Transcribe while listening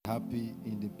Happy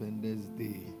Independence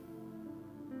Day.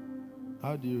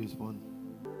 How do you respond?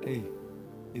 Hey,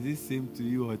 is it same to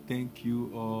you or thank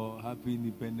you or Happy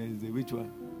Independence Day? Which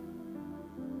one?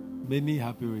 Many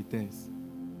happy returns.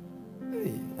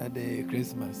 Hey, at the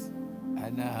Christmas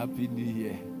and a Happy New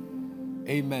Year.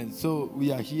 Amen. So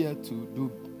we are here to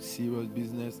do serious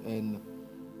business, and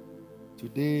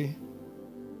today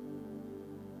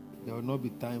there will not be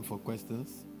time for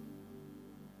questions.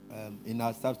 In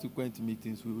our subsequent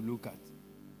meetings, we will look at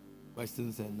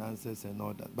questions and answers and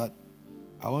all that. But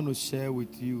I want to share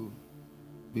with you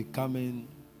becoming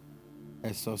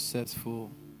a successful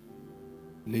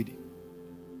lady.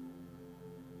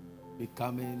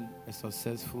 Becoming a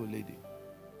successful lady.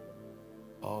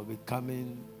 Or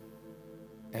becoming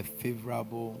a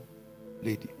favorable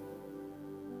lady.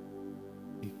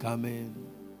 Becoming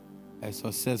a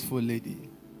successful lady.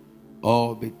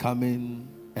 Or becoming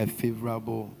a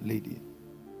favorable lady.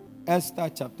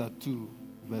 Esther chapter 2,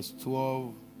 verse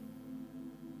 12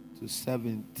 to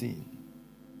 17.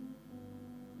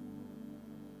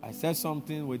 I said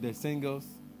something with the singles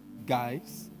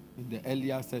guys in the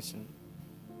earlier session,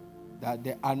 that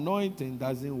the anointing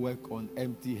doesn't work on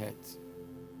empty heads.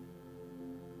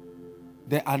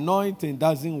 The anointing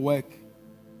doesn't work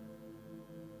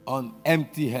on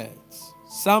empty heads.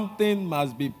 Something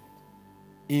must be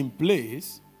in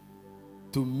place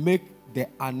to make the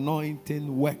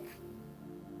anointing work.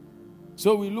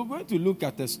 So we're going to look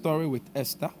at a story with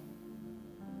Esther.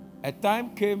 A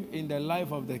time came in the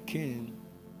life of the king,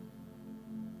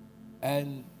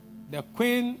 and the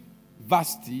queen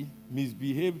Vashti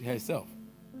misbehaved herself,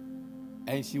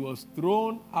 and she was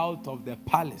thrown out of the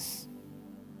palace,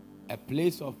 a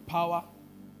place of power,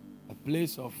 a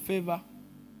place of favor,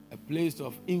 a place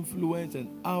of influence and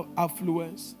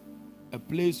affluence, a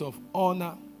place of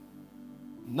honor.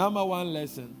 Number one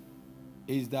lesson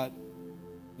is that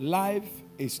life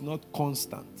is not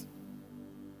constant.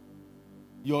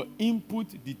 Your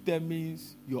input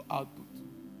determines your output.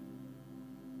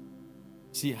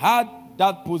 She had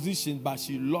that position, but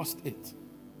she lost it.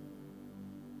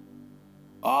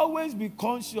 Always be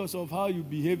conscious of how you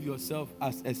behave yourself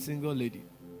as a single lady,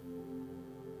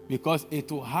 because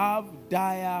it will have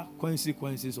dire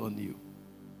consequences on you.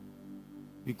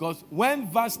 Because when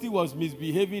Vashti was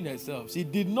misbehaving herself, she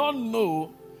did not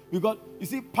know, because you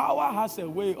see, power has a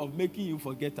way of making you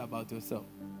forget about yourself.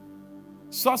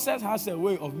 Success has a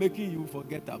way of making you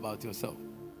forget about yourself.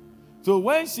 So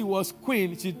when she was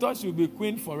queen, she thought she would be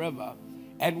queen forever,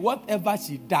 and whatever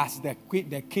she does, the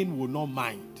king will not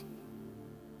mind.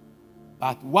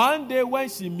 But one day when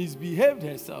she misbehaved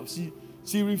herself,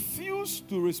 she refused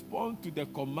to respond to the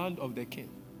command of the king.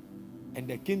 And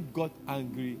the king got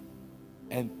angry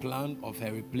and planned of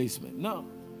her replacement. Now,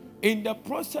 in the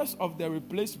process of the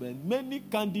replacement, many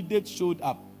candidates showed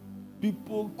up.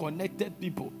 People connected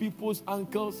people's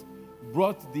uncles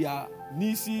brought their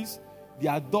nieces,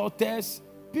 their daughters,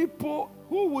 people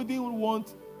who wouldn't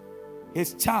want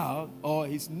his child or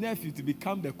his nephew to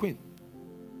become the queen.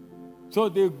 So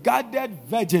they gathered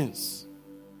virgins.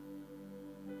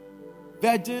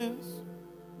 Virgins,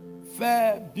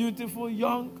 fair, beautiful,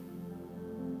 young.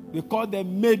 They called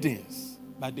them maidens,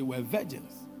 but they were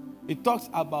virgins. It talks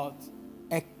about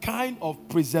a kind of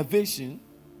preservation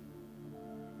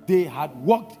they had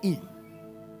walked in.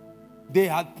 They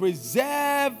had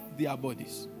preserved their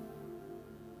bodies.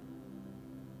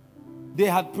 They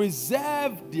had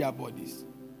preserved their bodies.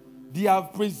 They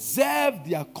have preserved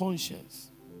their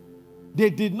conscience.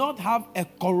 They did not have a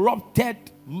corrupted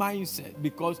mindset,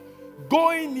 because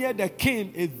going near the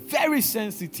king is very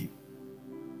sensitive.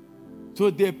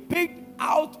 So they picked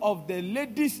out of the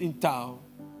ladies in town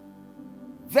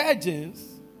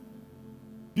virgins,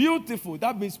 beautiful,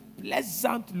 that means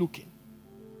pleasant looking.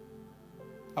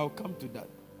 I'll come to that.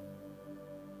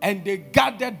 And they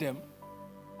gathered them,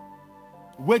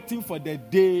 waiting for the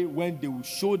day when they will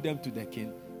show them to the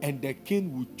king, and the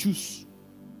king will choose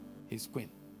his queen.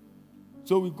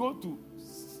 So we go to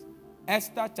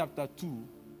Esther chapter 2,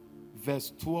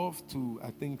 verse 12 to,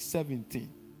 I think, 17.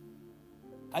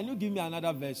 Can you give me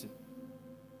another version?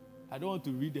 I don't want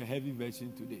to read the heavy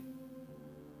version today.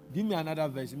 Give me another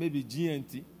version, maybe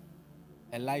GNT,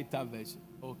 a lighter version.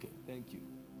 Okay, thank you.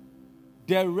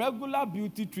 The regular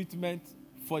beauty treatment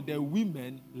for the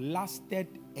women lasted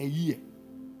a year.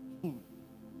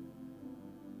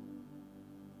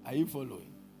 Are you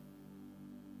following?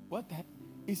 What?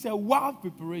 It's a wild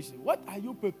preparation. What are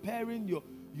you preparing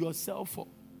yourself for?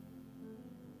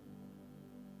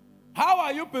 How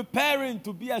are you preparing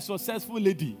to be a successful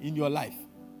lady in your life?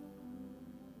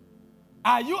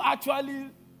 Are you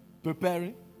actually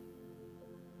preparing?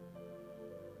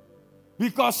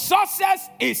 Because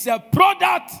success is a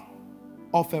product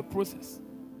of a process.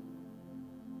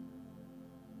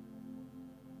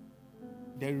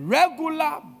 The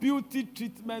regular beauty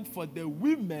treatment for the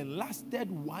women lasted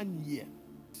 1 year.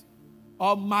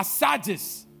 Or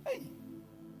massages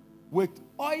with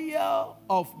oil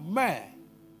of myrrh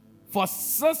for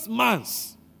 6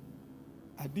 months.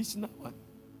 Additional one.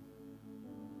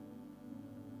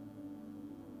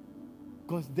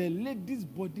 Because the lady's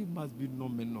body must be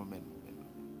normal.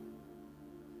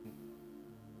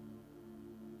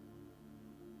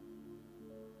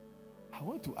 I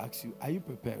want to ask you, are you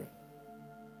prepared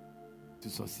to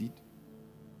succeed?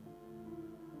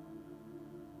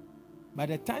 By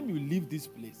the time you leave this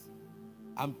place,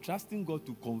 I'm trusting God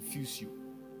to confuse you.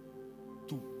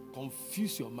 To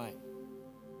confuse your mind.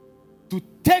 To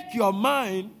take your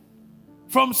mind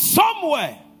from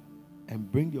somewhere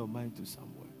and bring your mind to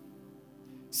somewhere.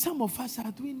 Some of us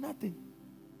are doing nothing.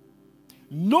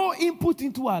 No input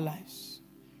into our lives.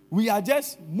 We are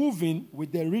just moving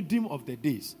with the rhythm of the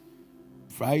days.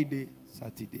 Friday,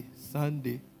 Saturday,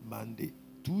 Sunday, Monday.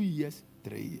 2 years,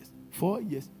 3 years. 4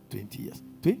 years, 20 years.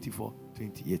 24,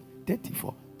 28,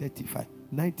 34, 35,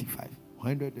 95,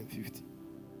 150.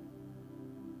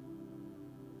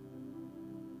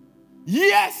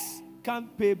 Years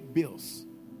can't pay bills.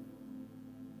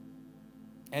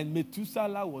 And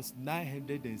Methuselah was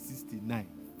 969.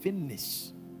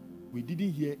 Finish. We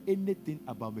didn't hear anything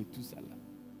about Methuselah.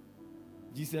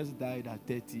 Jesus died at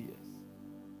 30 years.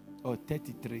 Or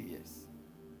 33 years.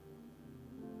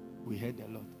 We heard a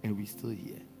lot and we still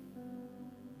hear.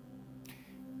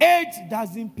 Age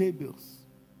doesn't pay bills.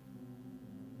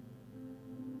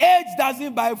 Age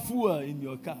doesn't buy fuel in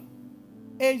your car.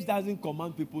 Age doesn't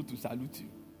command people to salute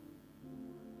you.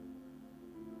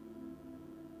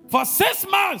 For 6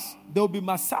 months, they will be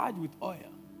massaged with oil.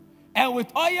 And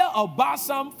with oil or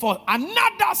balsam for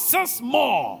another 6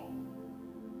 more.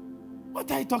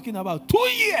 What are you talking about? 2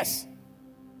 years.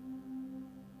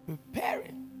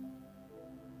 Preparing.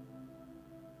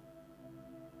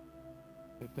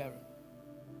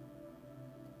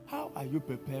 How are you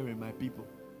preparing, my people?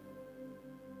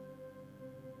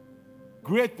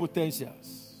 Great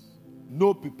potentials,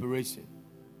 no preparation,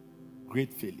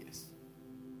 great failures.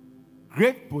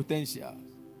 Great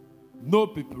potentials, no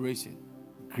preparation,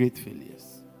 great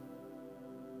failures.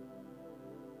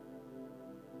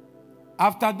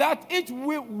 After that, each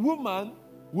woman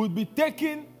would be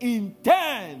taken in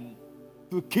turn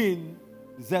to King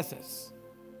Xerxes.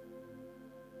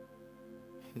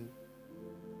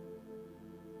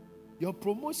 Your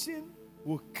promotion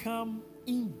will come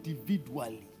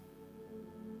individually.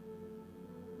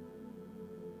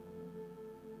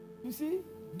 You see,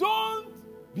 don't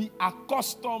be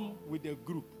accustomed with a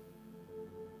group.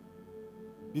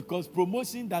 Because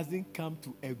promotion doesn't come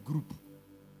to a group.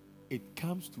 It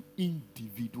comes to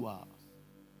individuals.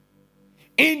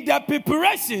 In the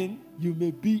preparation, you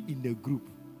may be in a group.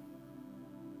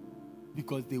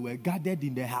 Because they were gathered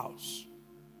in the house.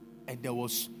 And there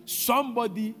was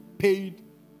somebody paid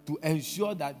to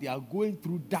ensure that they are going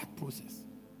through that process.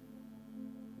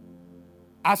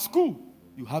 At school,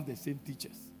 you have the same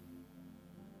teachers.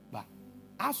 But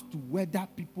as to whether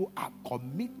people are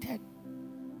committed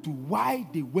to why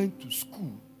they went to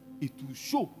school, it will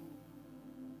show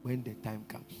when the time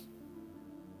comes.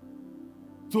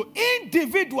 So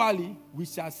individually, we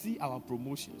shall see our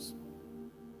promotions.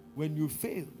 When you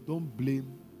fail, don't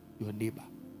blame your neighbor.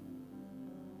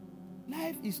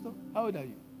 Life is not... How old are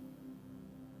you?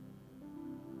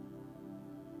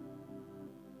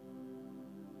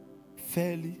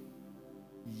 Fairly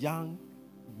young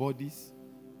bodies,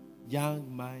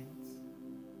 young minds,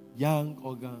 young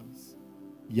organs,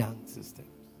 young systems.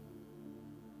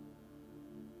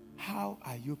 How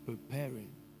are you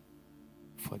preparing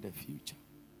for the future?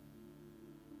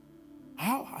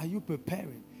 How are you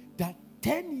preparing that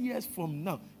 10 years from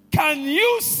now, can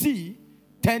you see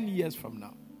 10 years from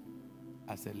now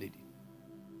as a lady?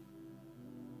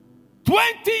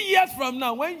 20 years from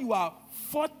now, when you are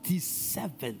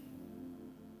 47,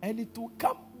 and it will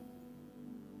come.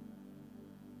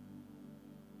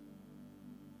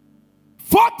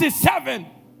 47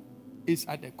 is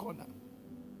at the corner.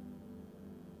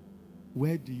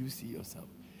 Where do you see yourself?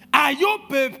 Are you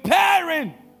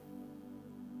preparing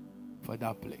for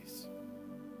that place?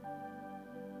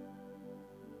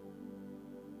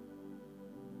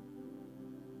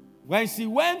 When she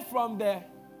went from the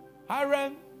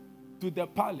harem to the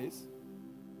palace,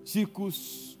 she could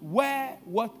wear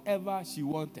whatever she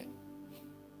wanted.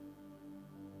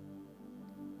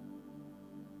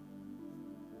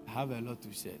 I have a lot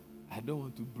to share. I don't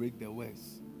want to break the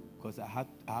words because I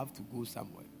have to go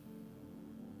somewhere.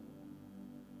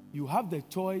 You have the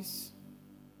choice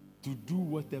to do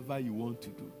whatever you want to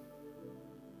do.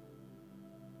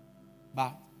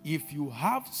 But if you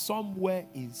have somewhere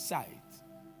in sight,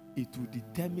 it will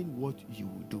determine what you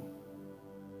will do.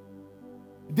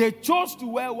 They chose to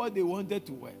wear what they wanted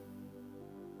to wear.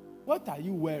 What are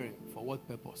you wearing? For what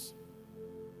purpose?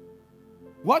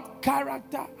 What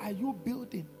character are you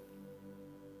building?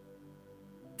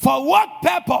 For what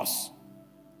purpose?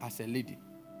 As a lady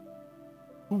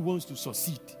who wants to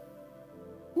succeed,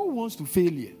 who wants to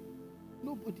failure?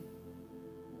 Nobody.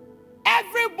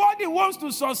 Everybody wants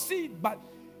to succeed, but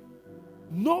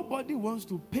nobody wants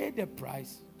to pay the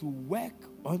price to work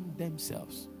on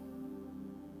themselves.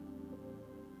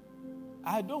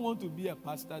 I don't want to be a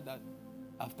pastor that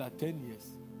after 10 years,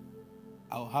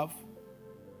 I'll have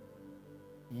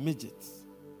midgets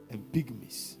and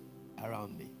pygmies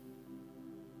around me.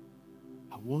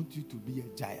 I want you to be a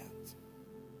giant.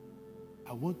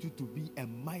 I want you to be a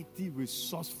mighty,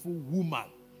 resourceful woman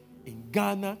in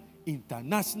Ghana,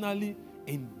 internationally,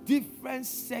 in different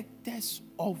sectors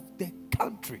of the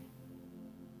country,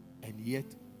 and yet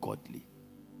godly.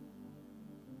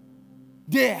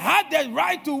 They had the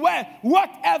right to wear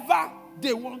whatever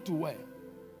they want to wear.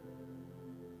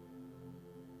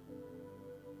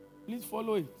 Please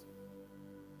follow it.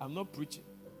 I'm not preaching,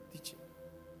 teaching.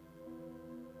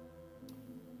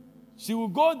 She will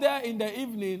go there in the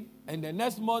evening, and the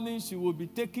next morning she will be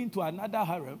taken to another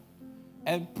harem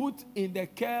and put in the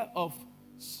care of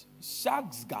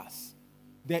Shaxgas,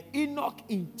 the eunuch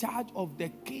in charge of the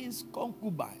king's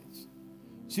concubines.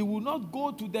 She will not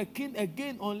go to the king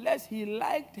again unless he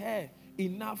liked her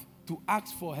enough to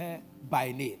ask for her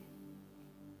by name.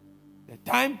 The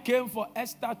time came for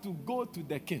Esther to go to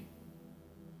the king.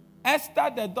 Esther,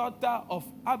 the daughter of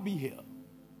Abihail,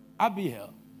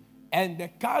 and the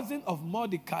cousin of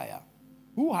Mordecai,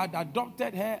 who had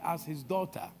adopted her as his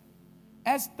daughter.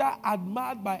 Esther,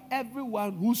 admired by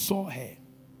everyone who saw her.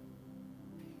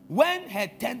 When her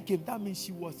turn came, that means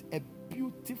she was a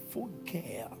beautiful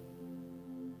girl.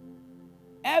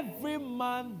 Every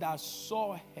man that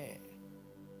saw her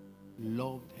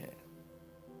loved her.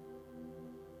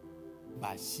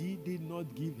 But she did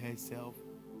not give herself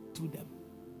to them.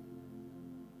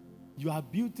 You are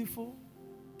beautiful,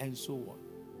 and so what?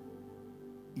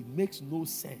 It makes no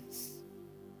sense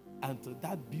until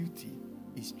that beauty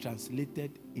is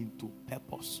translated into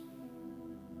purpose.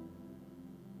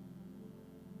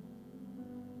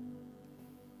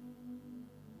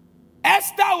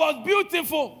 Esther was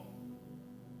beautiful.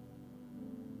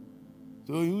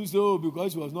 So you say,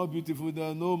 because she was not beautiful,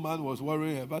 then no man was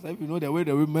worrying her. But if you know the way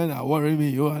the women are worrying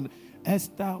me, and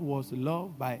Esther was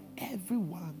loved by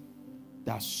everyone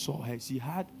that saw her. She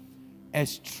had a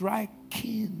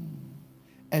striking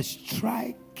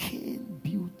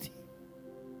beauty.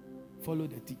 Follow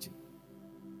the teaching.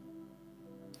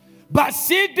 But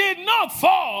she did not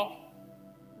fall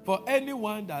for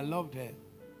anyone that loved her,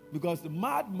 because the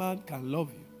madman can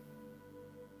love you.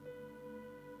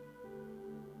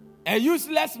 A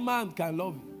useless man can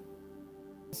love you.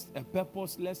 A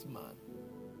purposeless man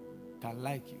can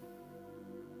like you.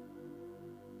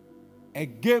 A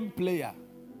game player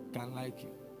can like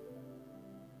you.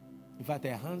 In fact,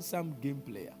 a handsome game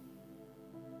player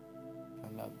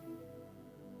can love you.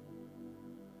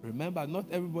 Remember, not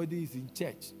everybody is in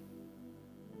church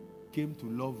came to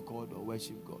love God or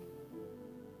worship God.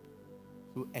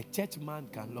 So a church man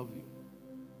can love you.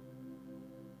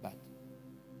 But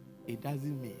it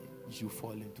doesn't mean you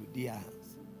fall into their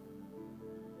hands.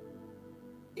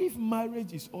 If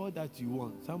marriage is all that you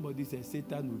want, somebody says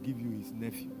Satan will give you his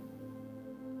nephew.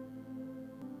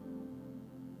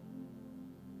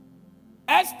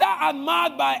 Esther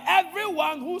admired by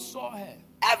everyone who saw her.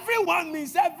 Everyone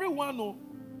means everyone. Oh.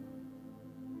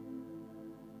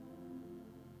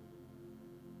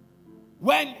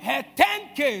 When her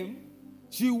turn came,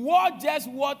 she wore just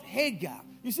what Hagar.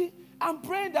 You see, I'm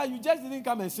praying that you just didn't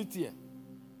come and sit here,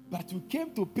 but you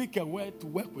came to pick a word to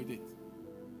work with it.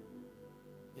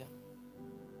 Yeah.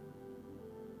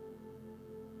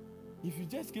 If you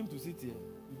just came to sit here,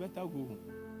 you better go home.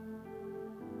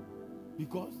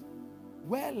 Because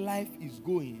where life is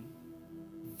going,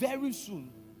 very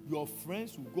soon your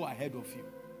friends will go ahead of you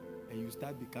and you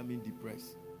start becoming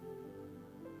depressed.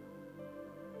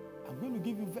 I'm going to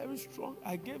give you very strong,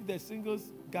 I gave the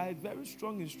singles guide very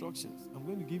strong instructions. I'm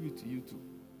going to give it to you too.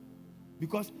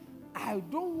 Because I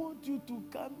don't want you to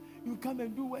come, you come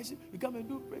and do worship, you come and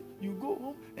do prayer, you go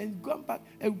home and you come back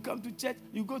and you come to church,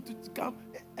 you go to come,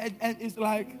 and it's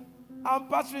like, I'm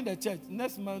pastoring the church.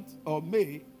 Next month or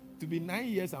May, to be 9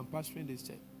 years I'm pastoring this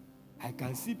church. I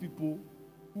can see people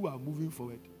who are moving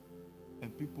forward.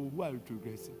 and people who are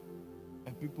retrogressing,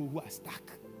 and people who are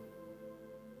stuck.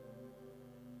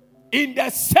 In the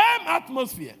same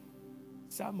atmosphere,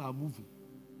 some are moving,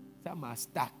 some are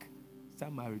stuck,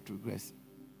 some are retrogressing.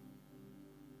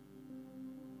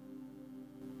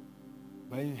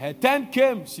 When her turn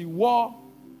came, she wore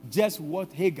just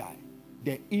what Hagar,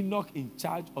 the Enoch in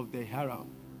charge of the harem,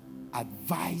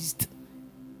 advised.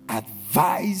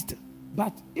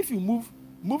 But if you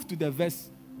move to the verse,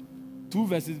 2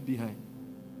 verses behind.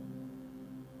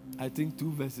 I think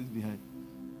 2 verses behind.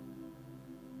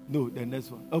 No, the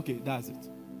next one. Okay, that's it.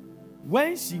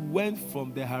 When she went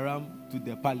from the harem to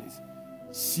the palace,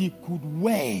 she could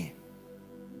wear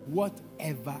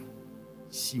whatever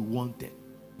she wanted.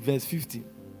 Verse 15.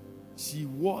 She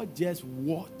wore just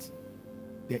what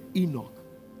the Enoch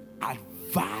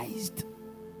advised.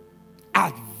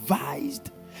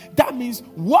 That means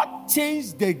what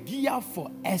changed the gear for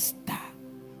Esther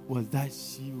was that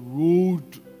she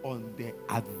rode on the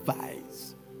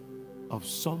advice of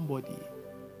somebody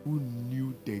who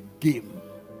knew the game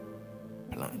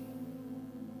plan.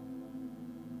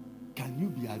 Can you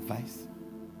be advised?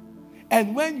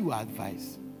 And when you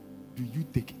advise, do you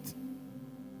take it?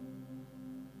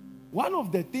 One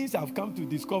of the things I've come to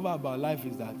discover about life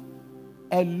is that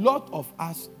a lot of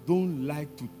us don't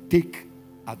like to take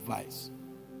advice.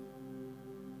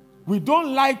 We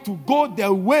don't like to go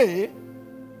the way.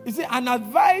 You see, an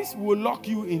advice will lock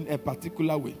you in a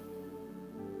particular way.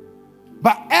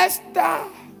 But Esther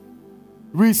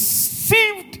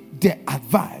received the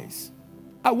advice.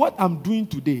 And what I'm doing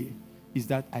today is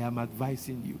that I am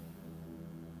advising you.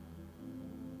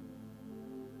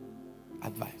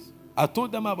 Advice. I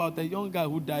told them about a young guy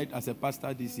who died as a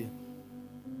pastor this year.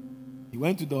 He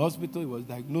went to the hospital. He was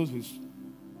diagnosed with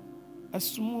a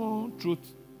small throat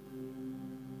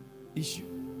issue.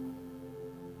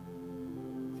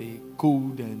 They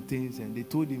cold and things, and they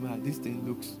told him, this thing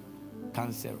looks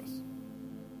cancerous.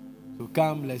 So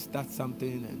come, let's start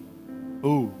something.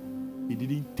 And he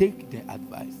didn't take the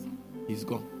advice. He's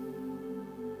gone.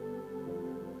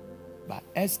 But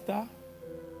Esther,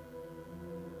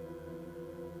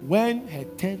 when her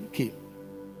turn came,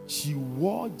 she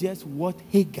wore just what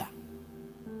Hagar,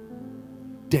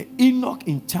 the Enoch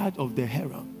in charge of the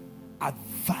harem,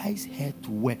 advised her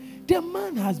to wear. The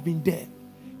man has been there.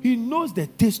 He knows the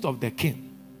taste of the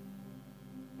king.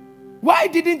 Why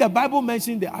didn't the Bible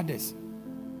mention the others?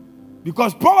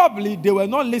 Because probably they were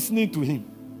not listening to him.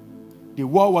 They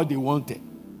wore what they wanted.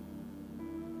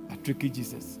 A tricky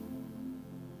Jesus.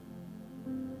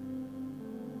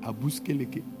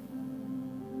 Abuskeleke.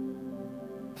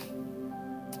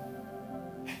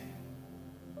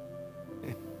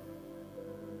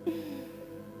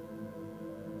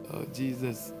 Oh,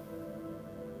 Jesus.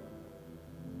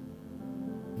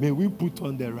 May we put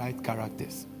on the right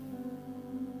characters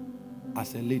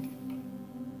as a lady.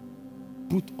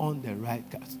 Put on the right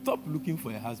character. Stop looking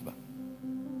for a husband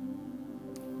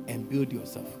and build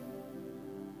yourself.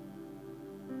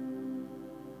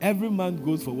 Every man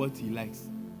goes for what he likes.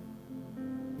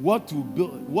 What you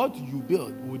build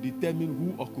will determine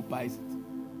who occupies it.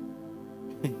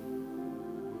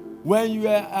 When you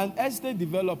are an estate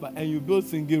developer and you build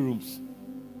single rooms,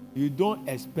 you don't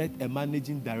expect a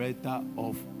managing director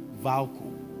of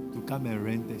Valco to come and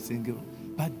rent a single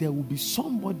room. But there will be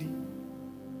somebody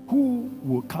who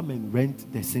will come and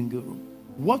rent the single room.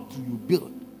 What you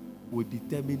build will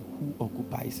determine who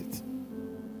occupies it.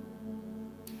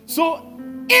 So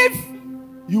if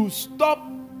you stop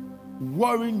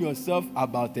worrying yourself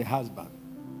about a husband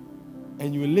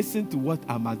and you listen to what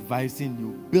I'm advising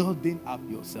you, building up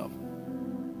yourself,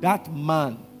 that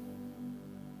man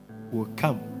will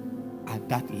come at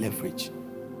that leverage.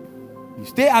 You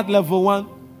stay at level 1,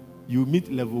 you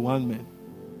meet level 1 men.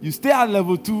 You stay at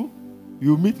level 2,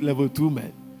 you meet level 2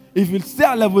 men. If you stay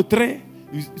at level 3,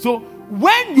 so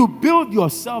when you build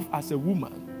yourself as a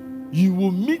woman, you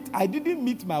will meet. I didn't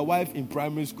meet my wife in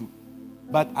primary school,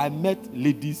 but I met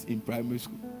ladies in primary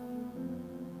school.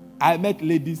 I met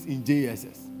ladies in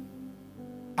JSS.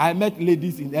 I met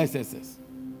ladies in SSS.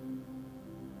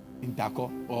 In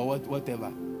Taco or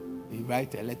whatever. They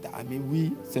write a letter. I mean,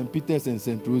 we, St. Peter's and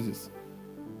St. Rose's.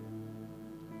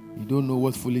 You don't know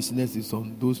what foolishness is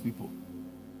on those people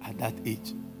at that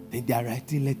age. Then they are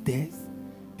writing letters.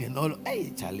 Then all,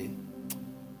 hey, Charlie.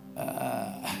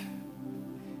 Then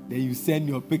you send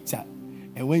your picture.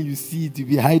 And when you see it, you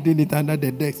be hiding it under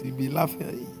the desk. You be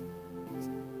laughing.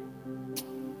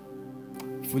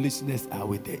 Foolishness are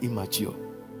with the immature.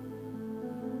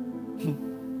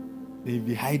 Then you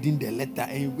be hiding the letter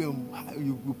and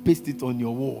you paste it on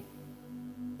your wall.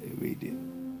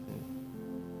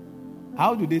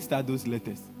 How do they start those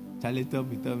letters? Charlie, tell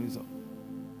me so.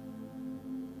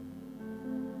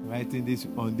 Writing this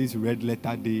on this red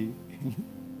letter day.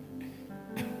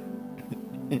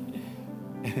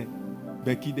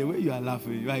 Becky, the way you are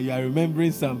laughing, you are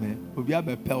remembering something. We'll be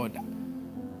able to tell that.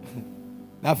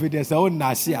 Now, if there's own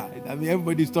nasia, I mean,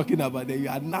 everybody's talking about that. You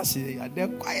are nasia, you are there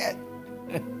quiet.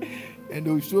 And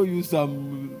they'll show you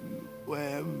some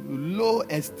low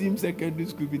esteem secondary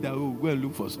school that will go and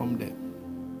look for some there.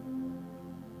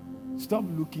 Stop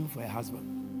looking for a husband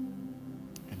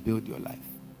and build your life.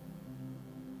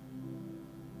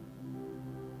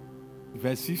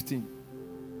 Verse 15.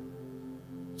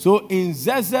 So in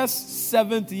Xerxes'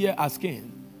 7th year as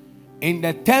king, in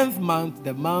the 10th month,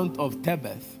 the month of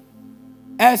Tebeth,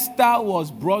 Esther was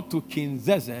brought to King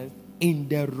Xerxes in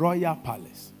the royal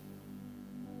palace.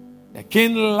 The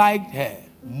king liked her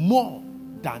more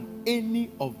than any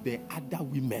of the other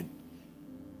women.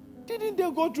 Didn't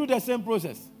they go through the same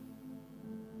process?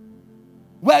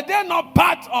 Were they not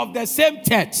part of the same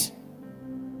church?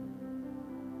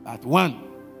 But one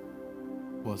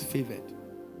was favored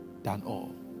than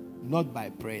all. Not by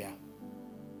prayer,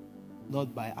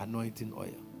 not by anointing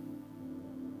oil,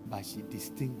 but she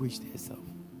distinguished herself.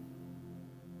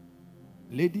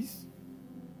 Ladies,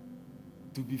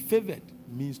 to be favored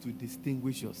means to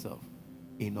distinguish yourself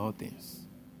in all things.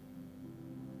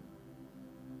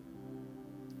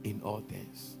 In all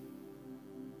things.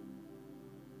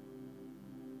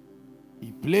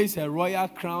 He placed a royal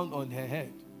crown on her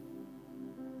head.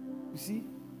 You see,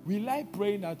 we like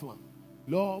praying that one.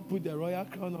 Lord, put the royal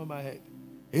crown on my head.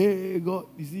 Hey, God.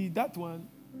 You see, that one,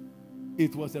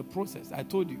 it was a process. I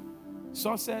told you.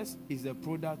 Success is a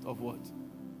product of what?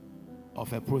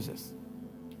 Of a process.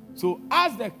 So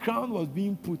as the crown was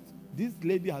being put, this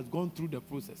lady has gone through the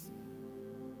process.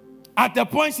 At the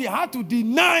point she had to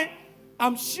deny,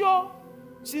 I'm sure,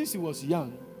 since she was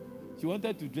young, she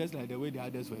wanted to dress like the way the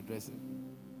others were dressing.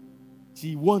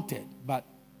 She wanted, but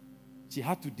she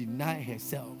had to deny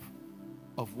herself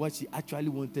of what she actually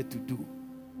wanted to do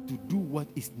what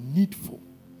is needful.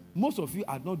 Most of you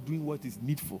are not doing what is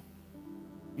needful.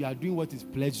 You are doing what is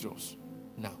pleasurous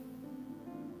now.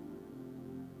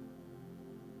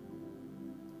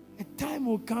 A time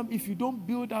will come if you don't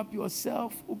build up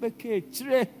yourself, and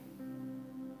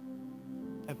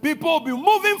people will be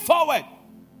moving forward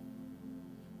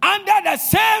under the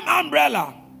same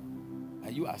umbrella,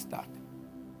 and you are stuck.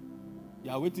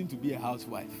 You are waiting to be a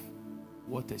housewife.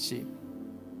 What a shame.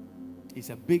 It's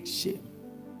a big shame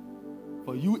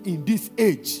for you in this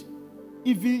age.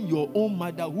 Even your own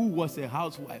mother, who was a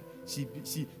housewife, she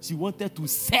wanted to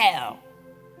sell.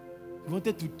 She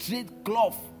wanted to trade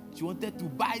cloth. She wanted to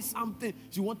buy something.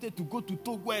 She wanted to go to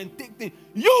Togo and take things.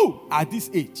 You, at this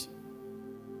age,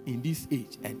 in this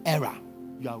age and era,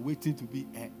 you are waiting to be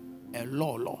a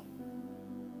law.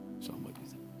 Somebody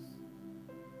says,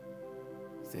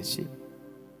 it's a shame.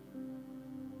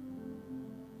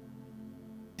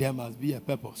 There must be a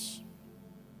purpose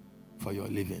for your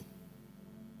living.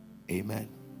 Amen.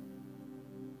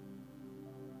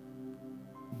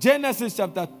 Genesis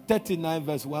chapter 39,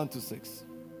 verse 1 to 6.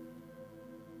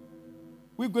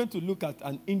 We're going to look at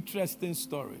an interesting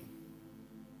story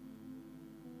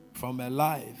from a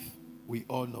life we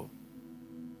all know.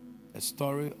 A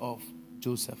story of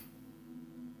Joseph.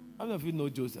 How many of you know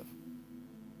Joseph?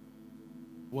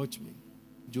 Watch me.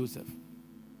 Joseph.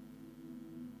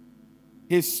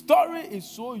 His story is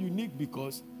so unique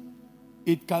because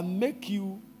it can make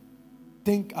you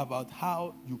think about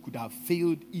how you could have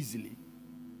failed easily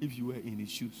if you were in his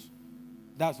shoes.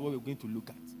 That's what we're going to look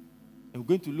at. And we're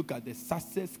going to look at the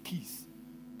success keys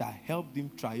that helped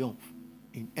him triumph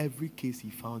in every case he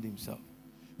found himself.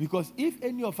 Because if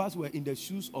any of us were in the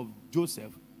shoes of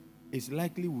Joseph, it's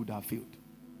likely we would have failed.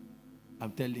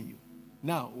 I'm telling you.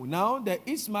 Now the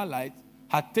Ishmaelites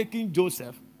had taken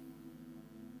Joseph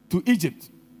to Egypt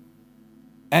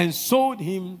and sold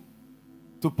him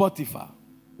to Potiphar,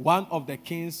 one of the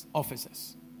king's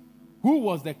officers, who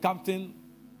was the captain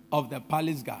of the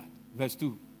palace guard. Verse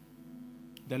 2.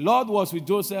 The Lord was with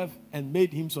Joseph and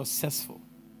made him successful.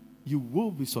 You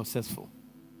will be successful.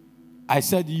 I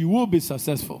said you will be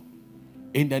successful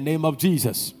in the name of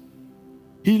Jesus.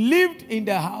 He lived in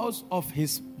the house of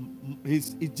his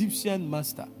Egyptian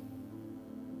master,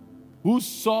 who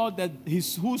saw that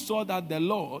the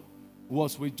Lord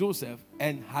was with Joseph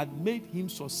and had made him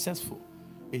successful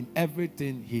in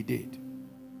everything he did.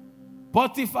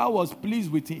 Potiphar was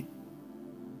pleased with him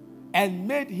and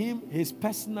made him his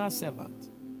personal servant.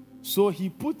 So he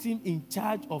put him in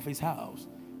charge of his house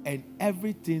and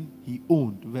everything he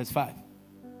owned. Verse 5.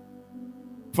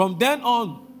 From then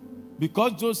on,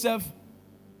 because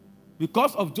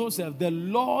Because of Joseph, the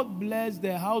Lord blessed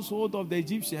the household of the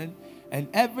Egyptian and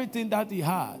everything that he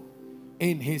had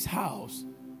in his house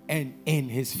and in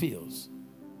his fields.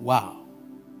 Wow.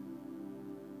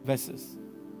 Verses.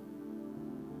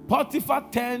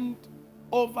 Potiphar turned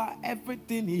over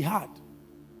everything he had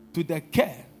to the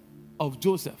care of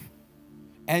Joseph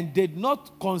and did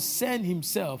not concern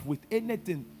himself with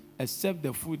anything except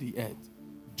the food he ate.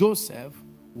 Joseph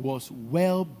was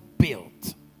well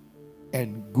built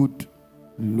and good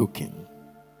looking.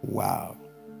 Wow.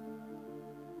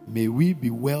 May we be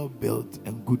well built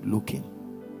and good looking.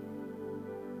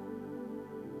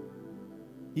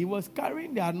 He was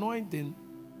carrying the anointing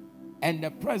and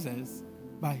the presence,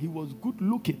 but he was good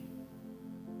looking.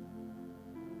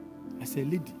 As a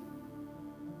lady,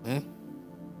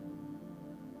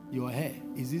 your hair,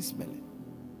 is it smelling?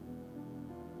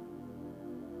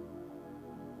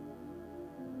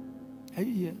 Are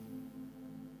you here?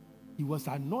 He was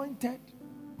anointed,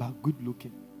 but good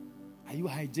looking. Are you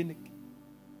hygienic?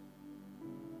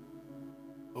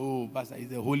 Oh, Pastor,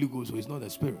 it's the Holy Ghost, so it's not the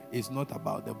Spirit. It's not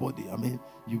about the body. I mean,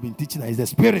 you've been teaching that it's the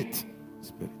Spirit.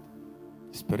 Spirit.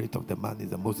 The Spirit of the man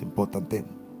is the most important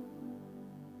thing.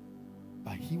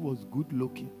 But he was good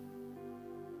looking.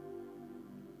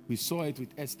 We saw it with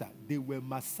Esther. They were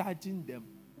massaging them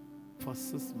for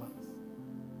 6 months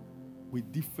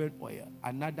with different oil.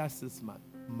 Another 6 months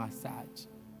massage.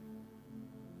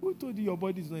 Who told you your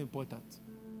body is not important?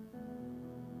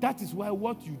 That is why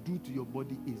what you do to your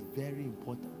body is very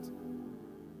important.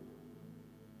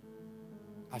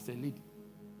 As a lady,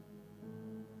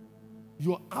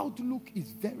 your outlook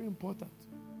is very important.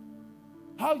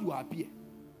 How you appear.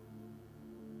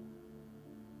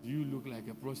 Do you look like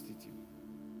a prostitute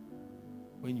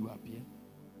when you appear?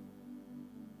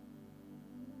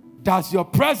 Does your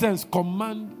presence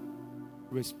command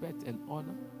respect and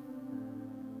honor?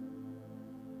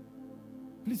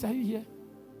 Please, are you here?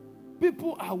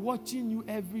 People are watching you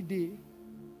every day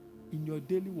in your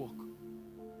daily walk,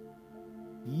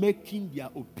 making their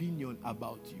opinion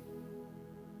about you.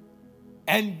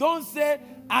 And don't say,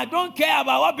 I don't care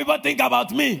about what people think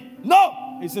about me.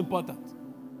 No, it's important.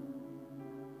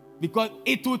 Because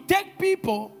it will take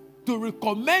people to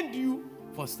recommend you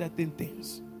for certain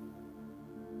things.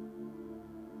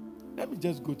 Let me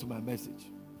just go to my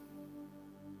message.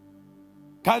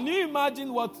 Can you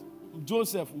imagine what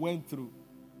Joseph went through?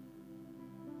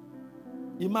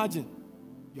 Imagine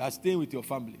you are staying with your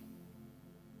family.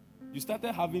 You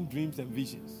started having dreams and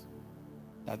visions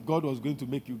that God was going to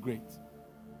make you great.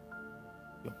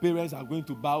 Your parents are going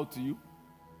to bow to you.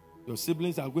 Your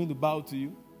siblings are going to bow to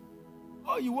you.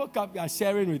 Oh, you woke up, you are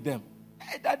sharing with them.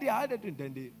 Hey, Daddy, I had it. And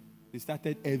then they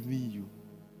started envying you.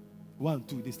 1,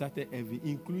 2, they started envying,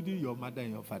 including your mother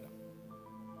and your father.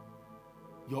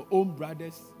 Your own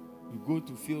brothers, you go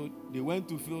to field. They went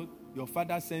to field. Your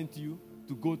father sent you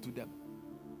to go to them.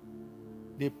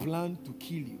 They planned to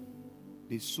kill you.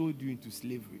 They sold you into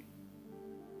slavery.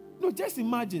 No, just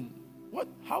imagine.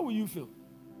 How will you feel?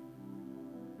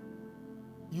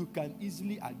 You can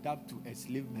easily adapt to a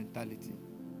slave mentality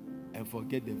and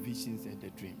forget the visions and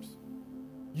the dreams.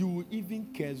 You will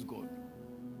even curse God.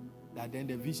 That then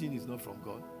the vision is not from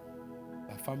God.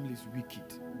 My family is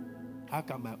wicked. How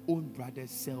can my own brother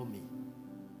sell me?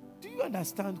 Do you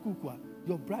understand, Kukwa?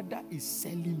 Your brother is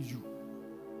selling you.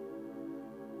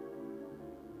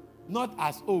 Not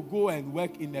as, go and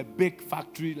work in a big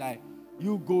factory like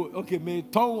you go, okay, may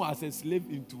turn as a slave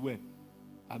into where?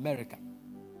 America.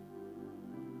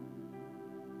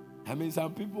 I mean,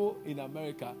 some people in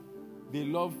America, they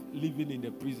love living in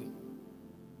the prison.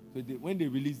 So when they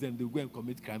release them, they go and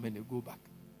commit crime and they go back.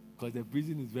 Because the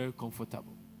prison is very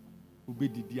comfortable.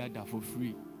 Ube didiada for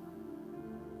free.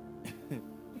 You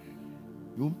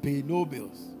don't pay no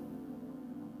bills.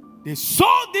 They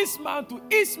sold this man to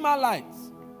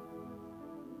Ishmaelites.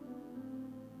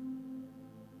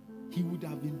 He would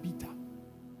have been bitter.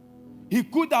 He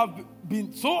could have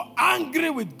been so angry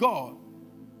with God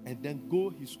and then go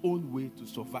his own way to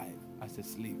survive as a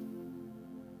slave.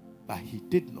 But he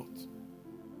did not.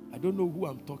 I don't know who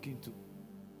I'm talking to.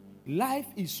 Life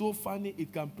is so funny,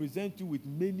 it can present you with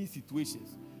many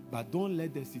situations, but don't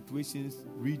let the situations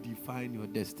redefine your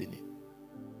destiny.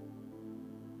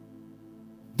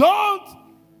 Don't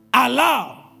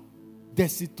allow the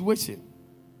situation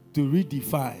to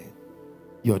redefine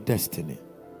your destiny.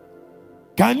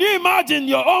 Can you imagine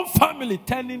your own family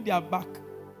turning their back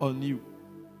on you?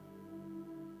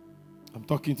 I'm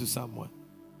talking to someone.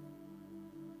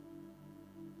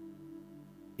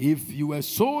 If you were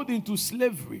sold into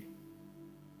slavery,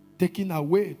 taken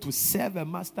away to serve a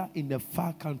master in a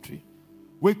far country,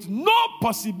 with no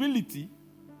possibility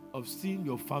of seeing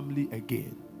your family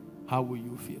again, how will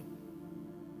you feel?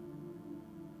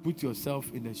 Put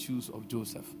yourself in the shoes of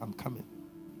Joseph. I'm coming.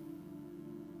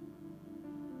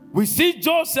 We see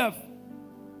Joseph,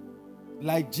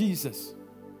 like Jesus,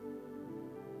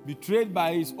 betrayed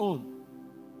by his own,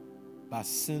 but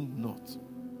sinned not.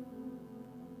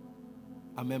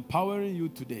 I'm empowering you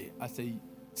today as a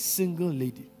single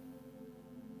lady.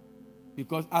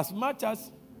 Because as much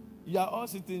as you are all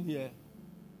sitting here,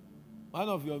 one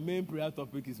of your main prayer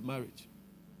topics is marriage.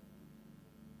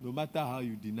 No matter how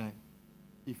you deny.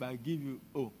 If I give you,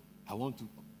 I want to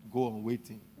go on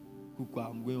waiting. Kuku,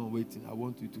 I'm going on waiting. I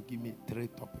want you to give me 3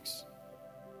 topics.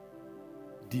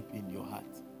 Deep in your heart.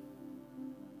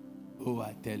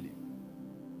 I tell you.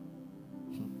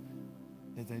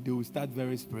 And then they will start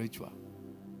very spiritual.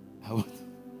 I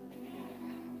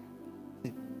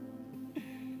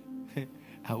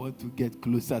want to get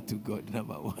closer to God,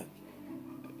 number 1.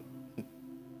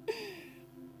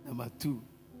 Number 2,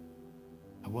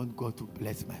 I want God to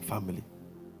bless my family.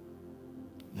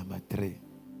 Number 3,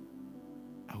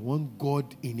 I want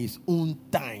God in His own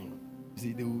time.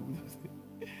 See, they will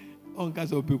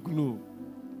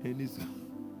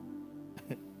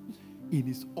in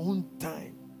His own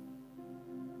time,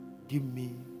 give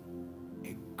me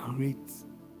a great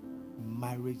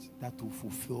marriage that will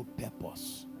fulfill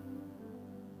purpose.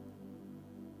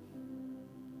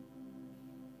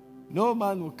 No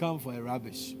man will come for a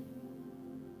rubbish.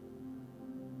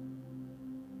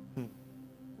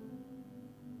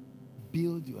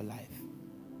 Build your life.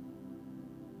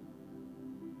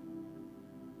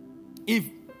 If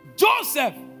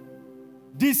Joseph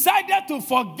decided to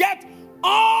forget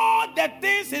all the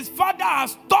things his father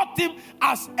has taught him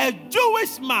as a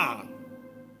Jewish man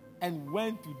and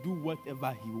went to do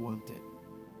whatever he wanted,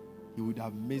 he would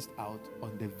have missed out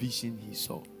on the vision he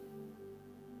saw.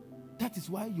 That is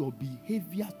why your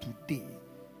behavior today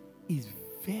is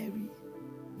very,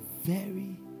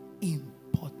 very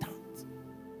important.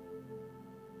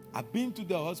 I've been to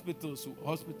the hospital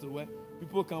where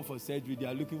people come for surgery, they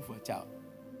are looking for a child.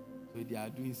 So they are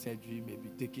doing surgery, maybe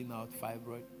taking out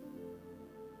fibroid.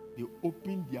 They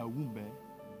open their womb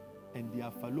and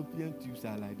their fallopian tubes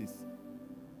are like this.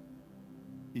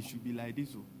 It should be like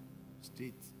this,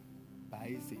 straight. But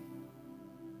I say,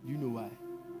 you know why?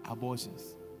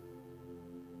 Abortions.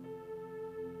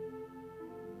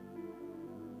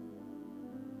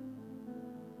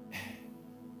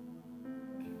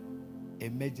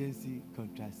 Emergency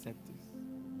contraceptives.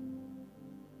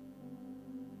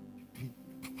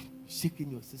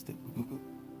 Shaking your system.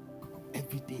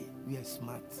 Every day we are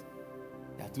smart.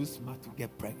 They are too smart to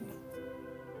get pregnant.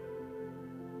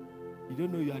 You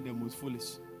don't know you are the most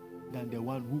foolish than the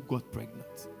one who got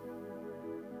pregnant.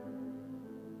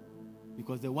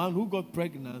 Because the one who got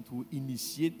pregnant will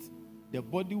initiate, the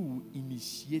body will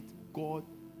initiate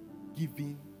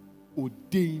God-given,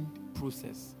 ordained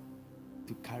process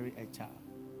to carry a child.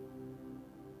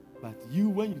 But you,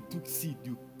 when you took seed,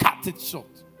 you cut it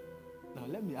short. Now,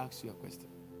 let me ask you a question.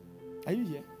 Are you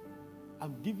here?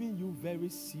 I'm giving you very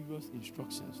serious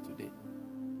instructions today.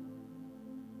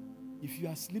 If you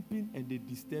are sleeping and they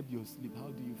disturb your sleep, how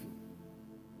do you feel?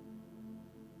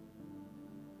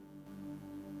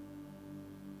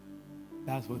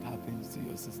 That's what happens to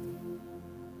your system.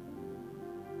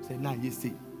 Say, now you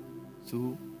see.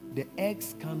 So the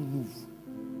eggs can't move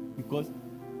because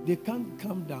they can't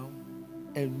come down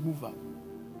and move up.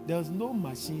 There's no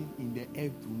machine in the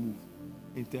egg to move.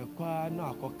 Until no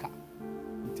akoka.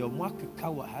 Until mwaka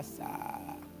wa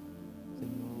hasa. Say,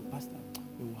 no, Pastor,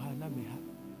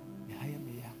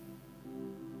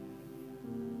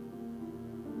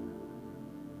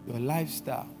 your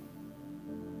lifestyle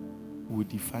will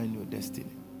define your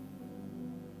destiny.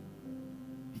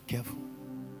 Be careful.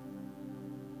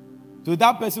 So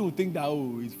that person will think that,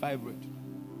 it's fibroid.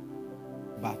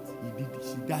 But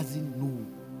she doesn't know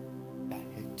that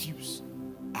her tubes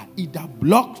are either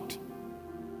blocked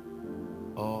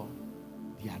or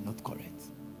they are not correct.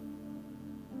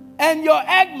 And your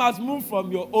egg must move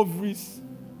from your ovaries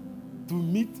to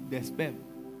meet the sperm.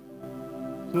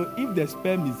 So if the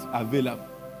sperm is available,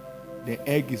 the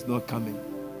egg is not coming.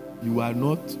 You are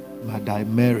not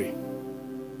Madam Mary.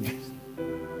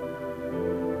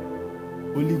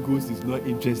 Holy Ghost is not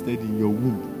interested in your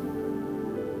womb.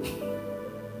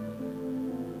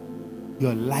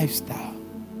 Your lifestyle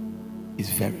is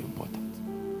very important.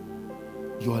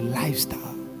 Your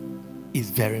lifestyle is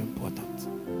very important.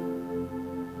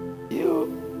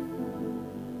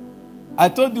 I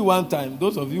told you one time,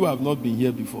 those of you who have not been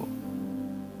here before,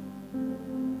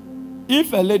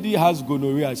 if a lady has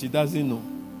gonorrhea, she doesn't know.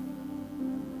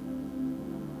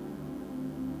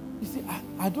 You see,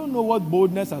 I don't know what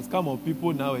boldness has come on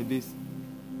people nowadays.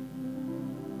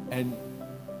 And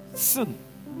sin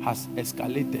has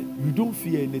escalated. You don't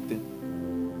fear anything.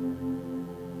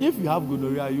 If you have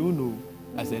gonorrhea, you know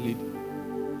as a lady.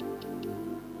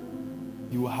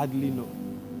 You will hardly know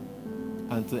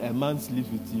until a man sleeps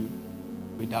with you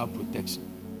without protection.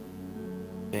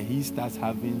 Then he starts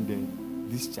having the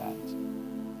discharge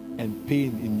and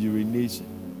pain in urination.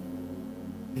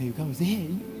 Then you come and say, hey,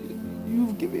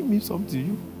 you've given me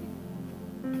something.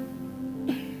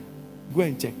 Go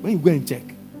and check. When you go and check,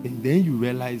 and then you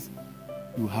realize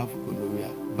you have gonorrhea.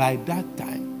 By that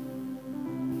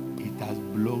time, it has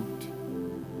blocked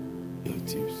your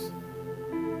tubes.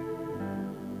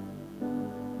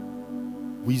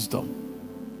 Wisdom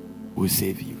will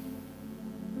save you.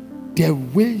 The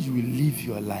way you live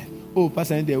your life. Oh,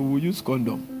 Pastor, they will use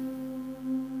condom.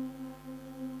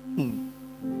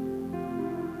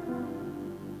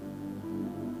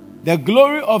 The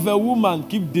glory of a woman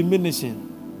keeps diminishing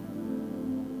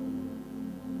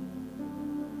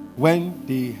when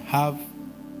they have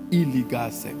illegal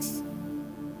sex.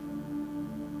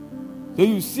 So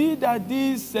you see that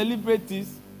these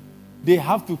celebrities, they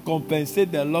have to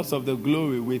compensate the loss of the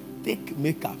glory with thick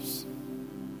makeups.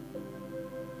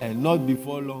 And not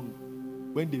before long,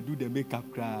 when they do the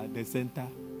makeup crowd, the center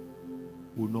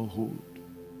will not hold.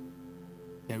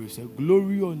 There is a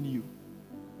glory on you.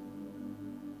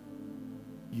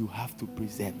 You have to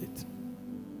preserve it.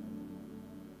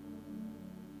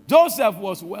 Joseph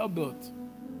was well built,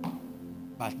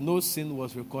 but no sin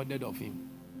was recorded of him.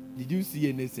 Did you see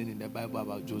anything in the Bible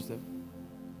about Joseph?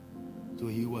 So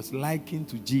he was likened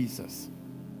to Jesus.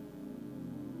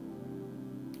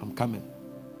 I'm coming.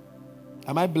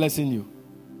 Am I blessing you?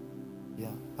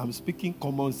 Yeah. I'm speaking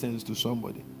common sense to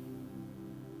somebody.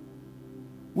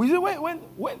 When you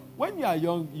are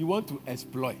young, you want to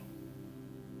exploit.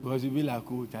 Because you be like,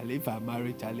 oh, Charlie, if I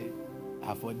marry Charlie,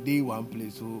 I for day one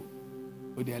place. So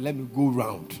let me go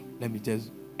round. Let me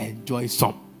just enjoy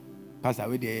some. Pass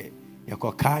away there, you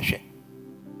call cash.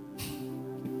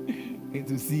 And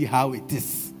to see how it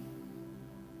is.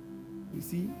 You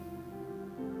see?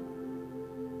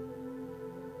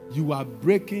 You are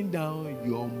breaking down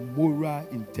your moral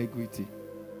integrity.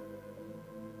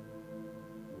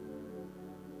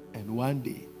 And one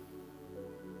day,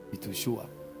 it will show up.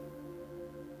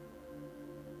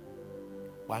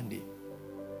 One day,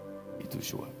 it will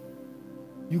show up.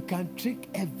 You can trick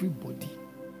everybody,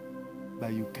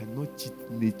 but you cannot cheat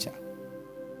nature.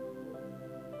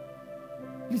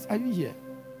 Please, are you here?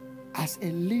 As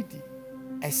a lady,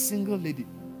 a single lady,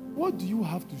 what do you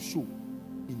have to show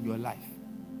in your life?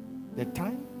 The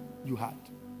time you had,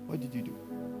 what did you do?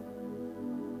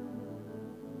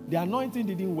 The anointing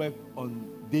didn't work on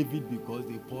David because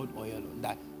they poured oil on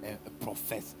that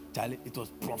prophet. Charlie, it was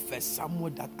Prophet Samuel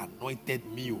that anointed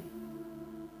me.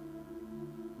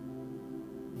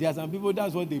 There are some people,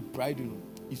 that's what they pride in.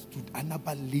 Is to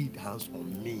Annabelle laid hands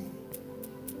on me.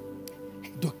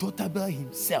 Dr. Tabel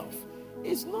himself.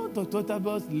 It's not Dr.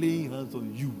 Tabel's laying hands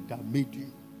on you that made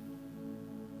you.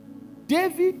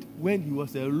 David, when he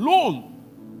was alone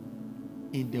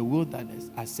in the wilderness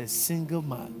as a single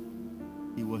man,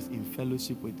 he was in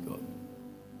fellowship with God.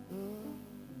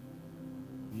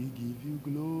 We give you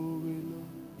glory, Lord,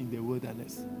 in the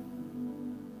wilderness.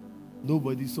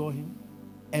 Nobody saw him.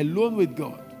 Alone with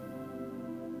God.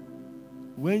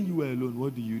 When you are alone,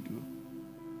 what do you do?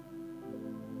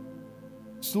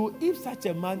 So if such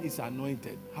a man is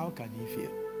anointed, how can he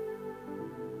fail?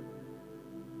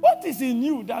 What is in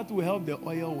you that will help the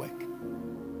oil work?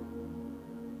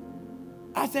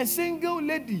 As a single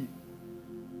lady,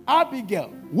 Abigail,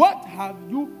 what have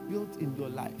you built in your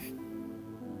life?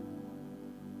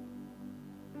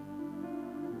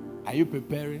 Are you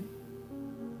preparing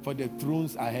for the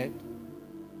thrones ahead?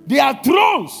 There are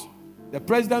thrones. The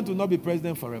president will not be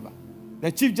president forever.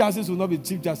 The chief justice will not be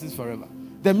chief justice forever.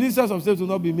 The ministers of state will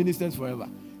not be ministers forever.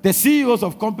 The CEOs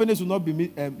of companies will not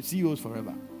be CEOs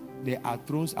forever. There are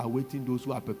thrones awaiting those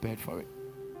who are prepared for it.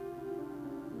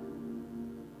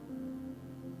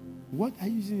 What are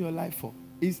you using your life for?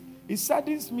 It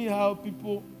saddens me how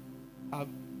people have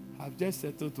just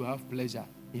settled to have pleasure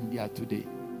in their today.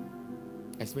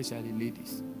 Especially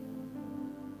ladies.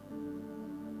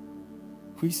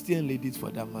 Christian ladies for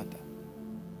that matter.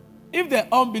 If the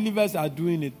unbelievers are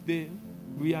doing it,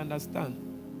 we understand.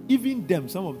 Even them,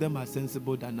 some of them are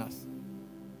sensible than us.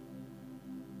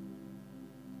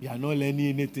 You are not learning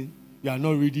anything. You are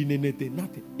not reading anything.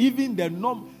 Nothing. Even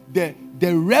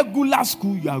the regular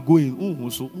school you are going.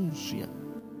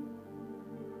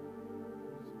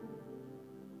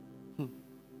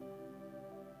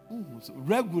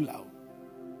 Regular.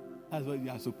 That's what you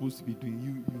are supposed to be doing.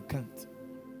 You can't.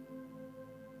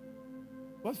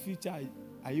 What future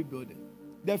are you building?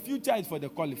 The future is for the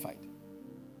qualified.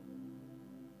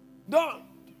 Don't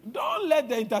let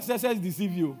the intercessors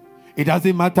deceive you. It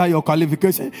doesn't matter your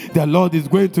qualification. The Lord is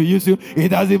going to use you. It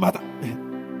doesn't matter.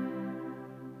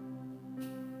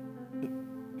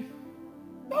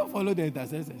 Don't follow the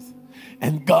intercessors.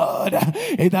 And God,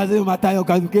 it doesn't matter your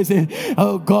qualification.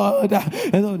 Oh God.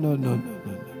 No.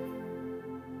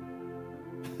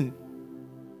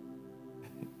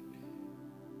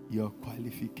 Your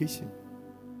qualification.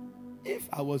 If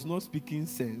I was not speaking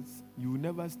sense, you will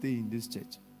never stay in this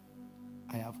church.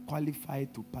 I have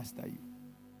qualified to pastor you.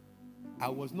 I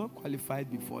was not qualified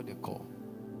before the call.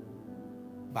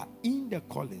 But in the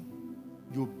calling,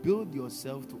 you build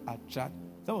yourself to attract.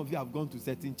 Some of you have gone to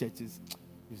certain churches.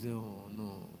 You say, oh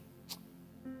no,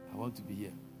 I want to be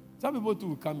here. Some people too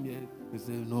will come here. They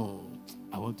say, no,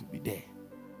 I want to be there.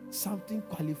 Something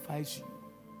qualifies you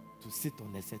to sit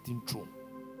on a certain throne.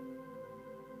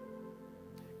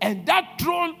 And that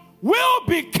throne will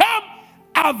become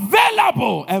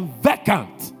available and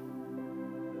vacant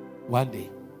one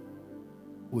day.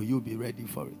 Will you be ready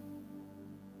for it?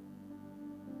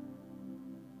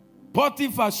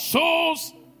 Potiphar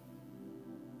shows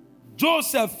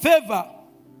Joseph favor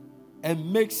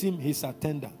and makes him his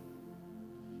attendant.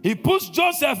 He puts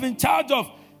Joseph in charge of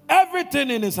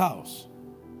everything in his house.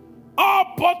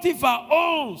 All Potiphar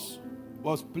owns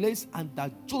was placed under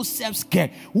Joseph's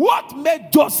care. What made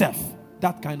Joseph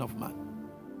that kind of man?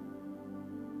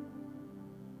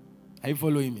 Are you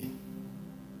following me?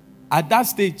 At that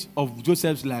stage of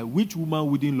Joseph's life, which woman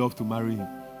wouldn't love to marry him?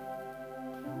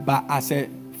 But as a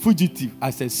fugitive,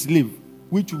 as a slave,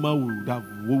 which woman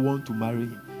would want to marry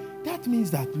him? That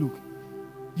means that, look,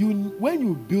 when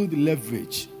you build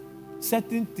leverage,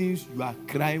 certain things you are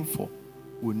crying for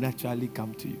will naturally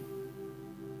come to you.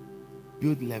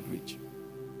 Build leverage.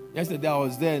 Yesterday I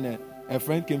was there and a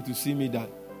friend came to see me that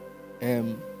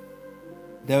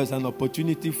there was an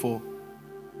opportunity for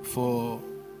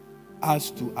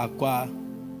us to acquire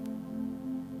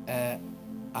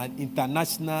an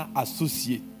international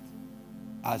associate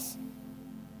as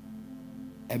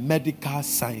a medical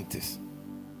scientist.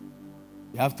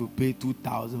 You have to pay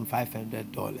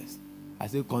 $2,500. I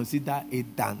said, consider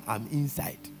it done. I'm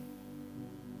inside.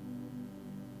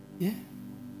 Yeah.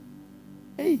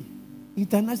 Hey,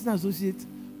 international associate.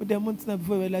 But the month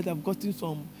before I realized I've gotten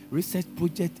some research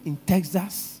project in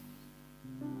Texas.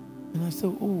 And I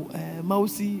said,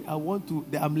 Mausi,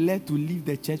 I'm led to leave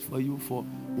the church for you for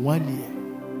 1 year.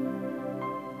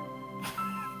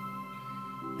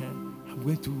 I'm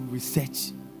going to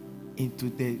research into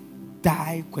the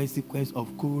dire consequence of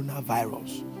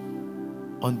coronavirus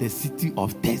on the city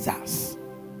of Texas.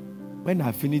 When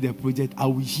I finish the project, I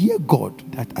will hear God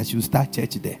that I should start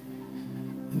church there.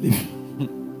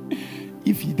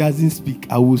 If he doesn't speak,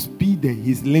 I will speak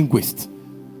his linguist.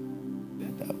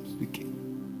 That I was speaking.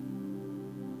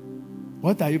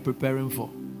 What are you preparing for?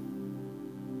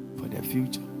 For the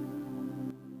future.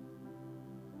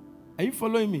 Are you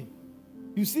following me?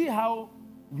 You see how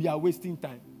we are wasting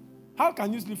time. How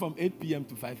can you sleep from 8 p.m.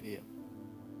 to 5 a.m.?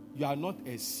 You are not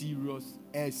a serious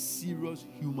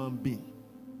human being.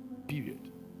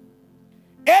 Period.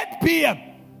 8 p.m.,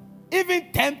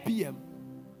 even 10 p.m.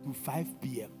 to 5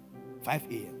 p.m., 5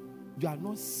 a.m. You are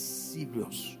not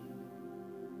serious.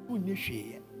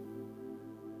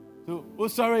 So,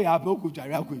 sorry, a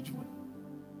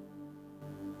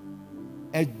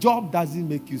job doesn't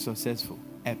make you successful.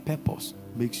 A purpose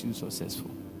makes you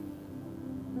successful.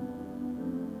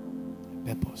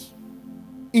 Purpose.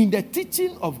 In the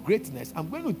teaching of greatness, I'm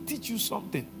going to teach you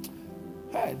something.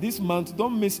 Hey, this month,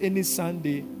 don't miss any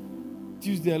Sunday.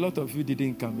 Tuesday, a lot of you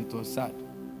didn't come. It was sad.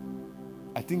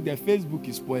 I think their Facebook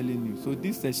is spoiling you. So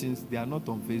these sessions, they are not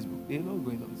on Facebook. They're not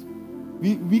going on.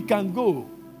 We can go.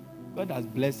 God has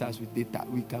blessed us with data.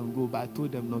 We can go, but I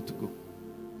told them not to go.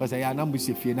 Because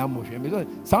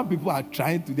some people are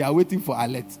trying to, they are waiting for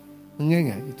alert.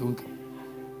 It won't come.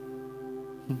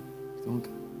 It won't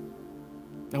come.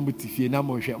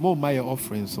 My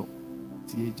offering, so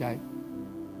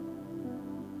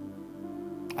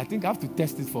I think I have to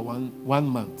test it for one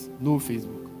month. No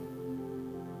Facebook.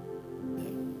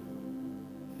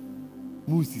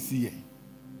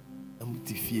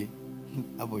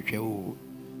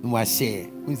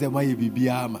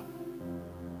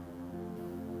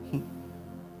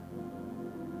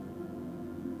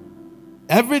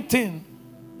 Everything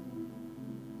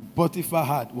Potiphar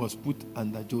had was put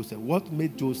under Joseph. What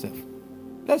made Joseph?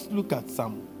 Let's look at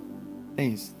some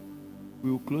things.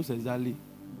 We will close exactly.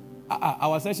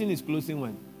 Our session is closing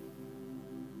when?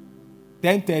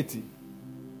 10:30.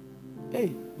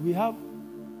 Hey, we have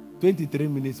 23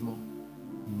 minutes more.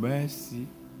 Mercy.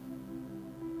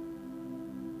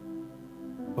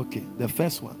 Okay, the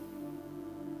first one.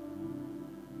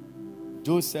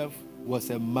 Joseph was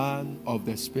a man of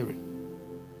the Spirit.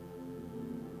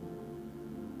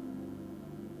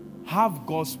 Have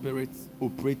God's Spirit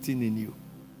operating in you.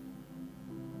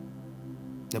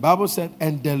 The Bible said,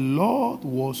 and the Lord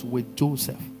was with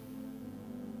Joseph.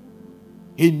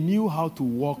 He knew how to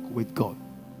walk with God.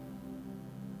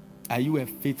 Are you a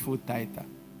faithful tither?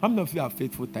 How many of you are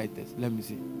faithful tithers? Let me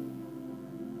see.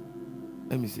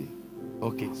 Let me see.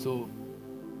 Okay, so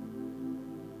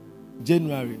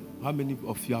January, how many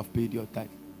of you have paid your tithe?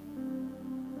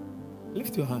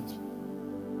 Lift your hands.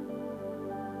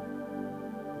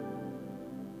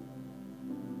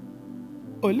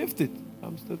 Oh, lift it.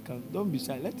 I'm still calm. Don't be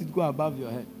shy. Let it go above your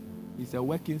head. It's a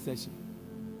working session.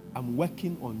 I'm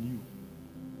working on you.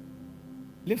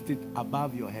 Lift it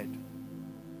above your head.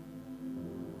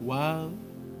 1,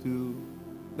 2,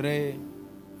 3,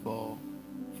 4,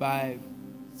 5,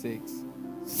 6,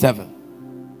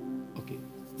 7. Okay.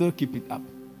 Still keep it up.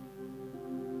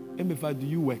 MFA, do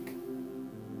you work?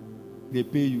 They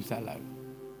pay you salary.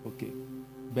 Okay.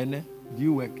 Bene, do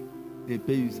you work? They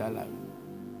pay you salary.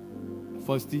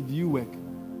 Fosti, do you work?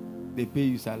 They pay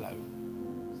you salary.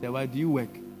 Sewa, do you work?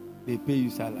 They pay you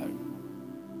salary.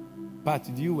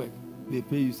 Pat, do you work? They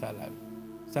pay you salary.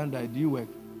 Sandra, do you work?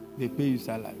 They pay you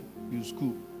salary. You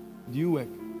school. Do you work?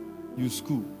 You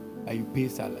school. And you pay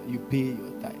salary. You pay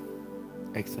your tithe.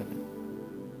 Excellent.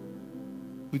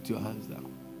 Put your hands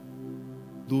down.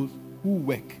 Those who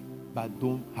work but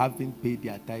haven't paid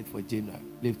their tithe for January,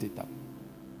 lift it up.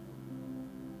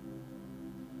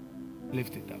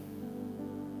 Lift it up.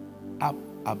 Up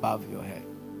above your head.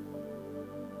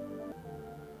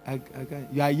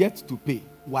 You are yet to pay.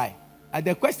 Why? And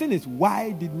the question is,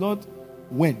 why did not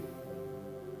when?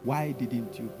 Why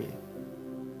didn't you pay?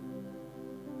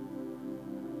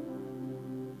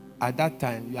 At that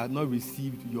time, you had not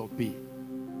received your pay.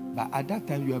 But at that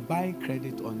time, you are buying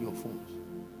credit on your phones.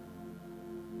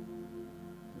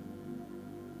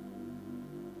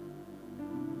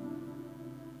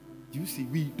 You see,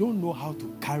 we don't know how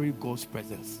to carry God's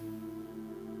presence.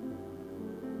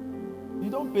 You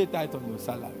don't pay tithe on your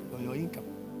salary, on your income.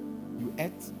 You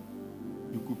eat,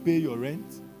 you could pay your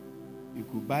rent, you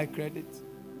could buy credit.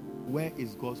 Where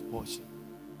is God's portion?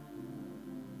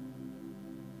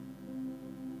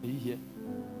 Are you here?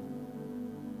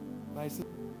 My sister,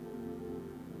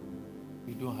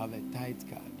 you don't have a tithe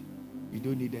card. You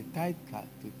don't need a tithe card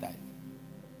to tithe.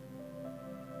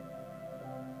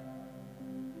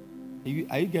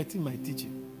 Are you getting my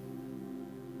teaching?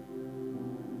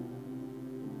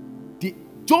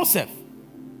 Joseph,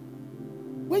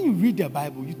 when you read the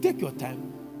Bible, you take your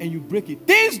time and you break it.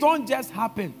 Things don't just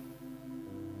happen.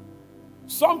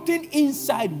 Something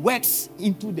inside works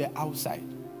into the outside.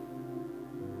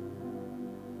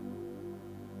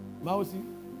 Mausi,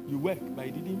 you work, but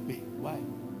you didn't pay. Why?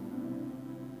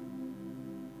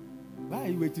 Why are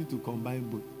you waiting to combine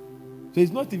both? So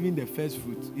it's not even the first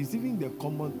fruit. It's even the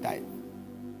common tithe.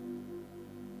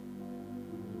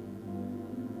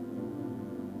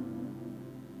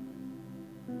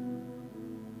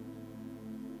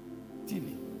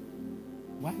 Tilly,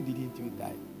 why didn't you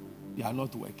die? You are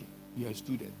not working. You are a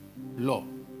student. Law,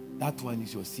 that one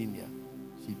is your senior.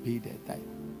 She paid her tithe.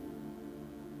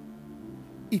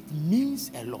 It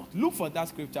means a lot. Look for that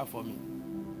scripture for me.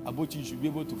 About you should be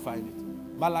able to find it.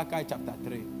 Malachi chapter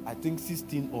 3, I think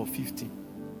 16 or 15.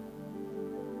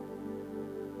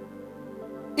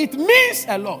 It means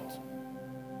a lot.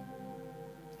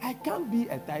 I can't be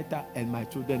a tither and my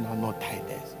children are not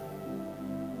tithers.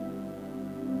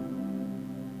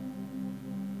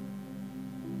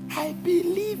 I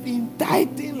believe in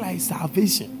tithing like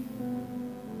salvation.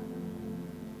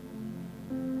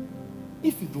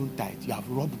 If you don't tithe, you have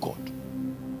robbed God.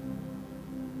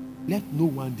 Let no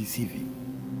one deceive you.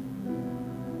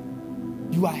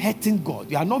 You are hurting God.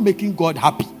 You are not making God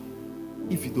happy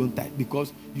if you don't tithe,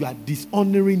 because you are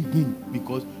dishonoring Him,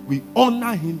 because we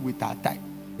honor Him with our tithe.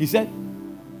 He said,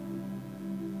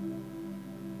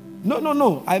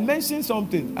 no. I mentioned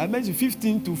something. I mentioned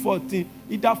 15 to 14,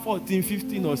 either 14,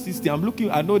 15 or 16.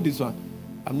 I know this one.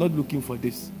 I'm not looking for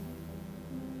this.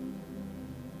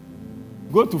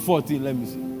 Go to 14, let me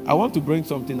see. I want to bring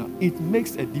something up. It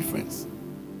makes a difference.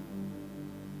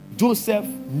 Joseph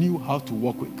knew how to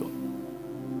walk with God.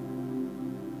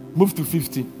 Move to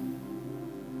 15.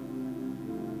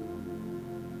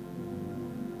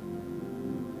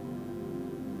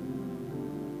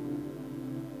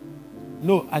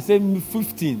 No, I said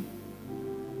 15.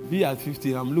 Be at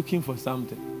 15. I'm looking for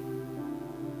something.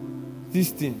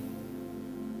 16.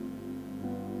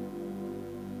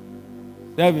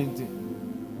 17.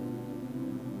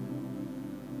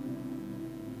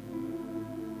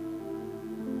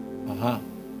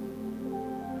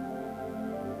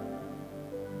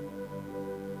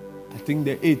 I think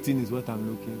the 18 is what I'm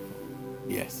looking for.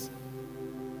 Yes.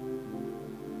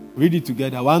 Read it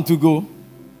together. 1, 2, go.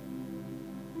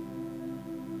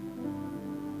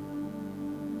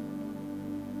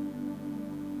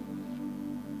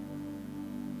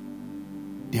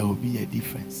 There will be a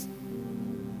difference.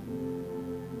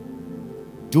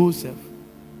 Joseph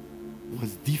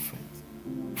was different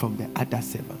from the other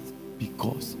servants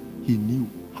because he knew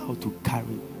how to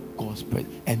carry God's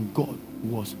presence, and God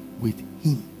was with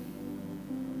him.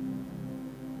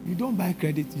 You don't buy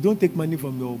credit. You don't take money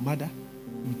from your mother.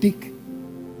 You take.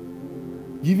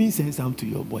 You even send some to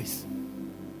your boys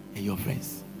and your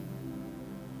friends.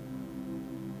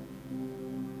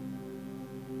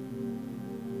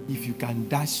 If you can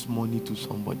dash money to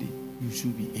somebody, you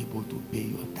should be able to pay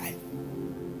your tithe.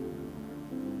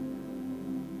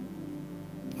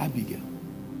 Abigail,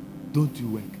 don't you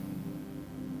work?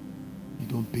 You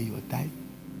don't pay your tithe?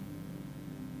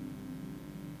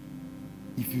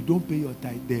 If you don't pay your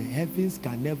tithe, the heavens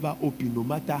can never open no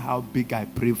matter how big I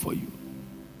pray for you.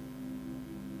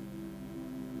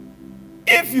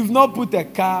 If you've not put a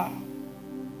car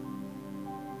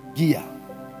gear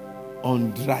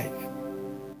on drive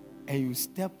and you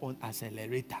step on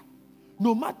accelerator,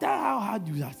 no matter how hard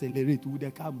you accelerate, will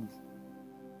the car move?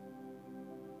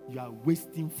 You are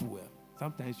wasting fuel.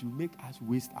 Sometimes you make us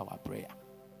waste our prayer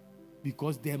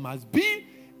because there must be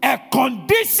a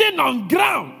condition on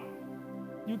ground.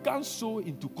 You can't sow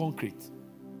into concrete.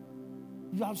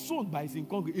 You have sown, but it's in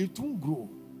concrete. It won't grow.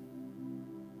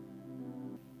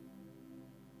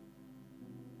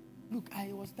 Look,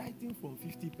 I was tithing from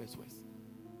 50 pesos.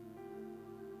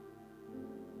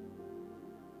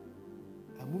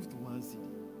 I moved to 1 cedi.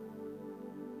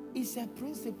 It's a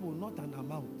principle, not an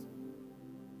amount.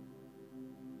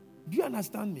 Do you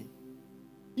understand me?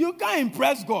 You can't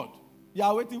impress God. You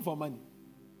are waiting for money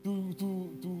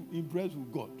to impress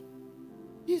with God.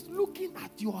 He's looking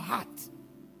at your heart.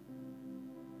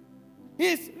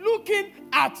 He's looking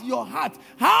at your heart.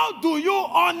 How do you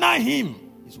honor him?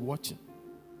 He's watching.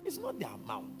 It's not the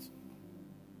amount.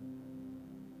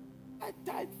 I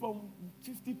tithe from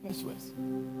 50 pesos.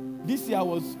 This year I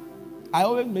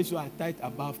always make sure I tithe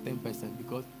above 10%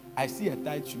 because I see a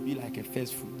tithe should be like a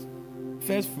first fruit.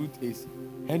 First fruit is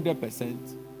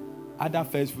 100%. Other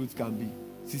first fruits can be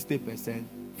 60%,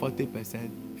 40%,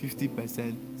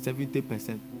 50%,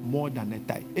 70%, more than a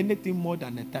tithe. Anything more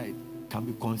than a tithe can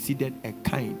be considered a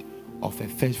kind of a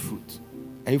first fruit.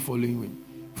 Are you following me?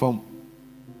 From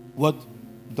what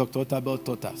Dr. Otabel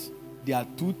taught us, there are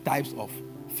 2 types of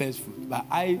first fruit. But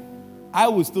I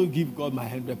will still give God my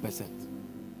 100%.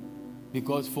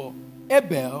 Because for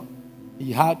Abel,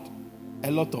 he had a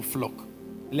lot of flock.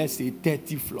 Let's say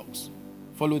 30 flocks.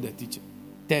 Follow the teaching.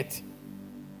 30.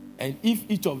 And if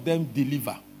each of them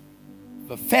deliver,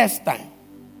 the first time,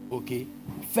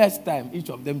 each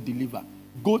of them deliver.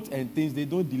 Goats and things, they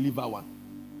don't deliver 1.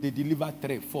 They deliver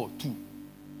 3, 4, 2.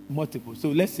 Multiple. So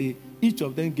let's say each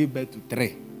of them gave birth to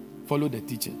 3. Follow the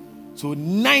teaching. So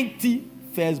 90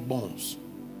 firstborns.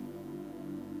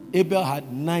 Abel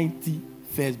had 90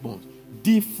 firstborns.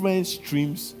 Different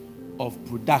streams of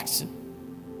production.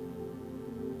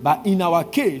 But in our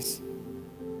case,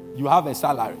 you have a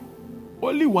salary.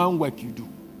 Only 1 work you do.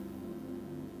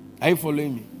 Are you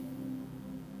following me?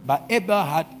 But Abel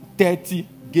had 30,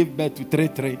 gave birth to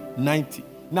 3, 90.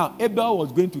 Now, Abel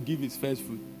was going to give his first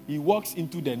fruit. He walks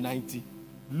into the 90,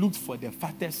 looks for the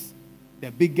fattest,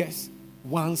 the biggest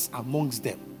ones amongst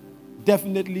them.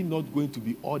 Definitely not going to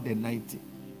be all the 90.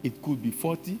 It could be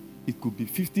 40, it could be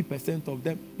 50% of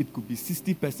them, it could be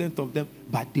 60% of them,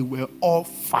 but they were all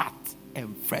fat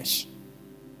and fresh.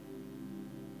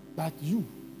 But you,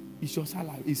 it's your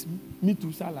salary. It's me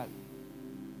too salary.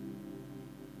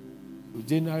 So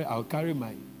generally, I carry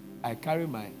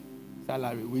my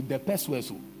salary with the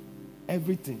pesos.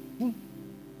 Everything.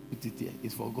 Put it here.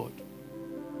 It's for God.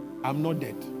 I'm not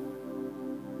dead.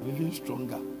 I'm even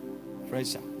stronger,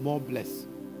 fresher, more blessed.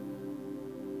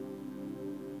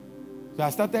 So I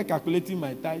started calculating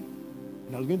my tithe,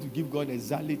 and I was going to give God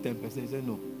exactly 10%. He said,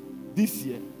 no, this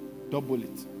year, double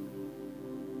it.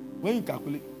 When you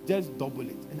calculate, just double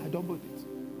it. And I doubled it.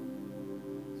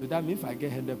 So that means if I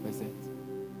get 100%,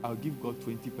 I'll give God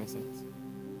 20%.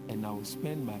 And I will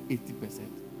spend my 80%.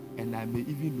 And I may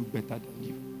even look better than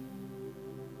you.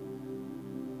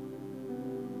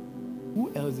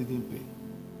 Who else didn't pay?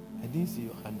 I didn't see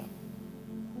your hand up.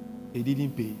 They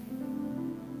didn't pay.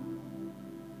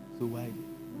 So why?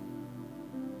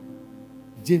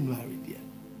 January there.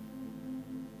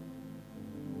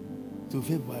 To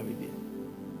February there.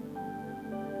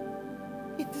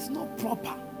 It is not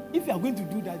proper. If you are going to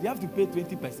do that, you have to pay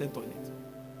 20% on it.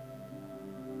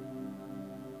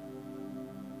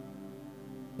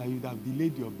 But you have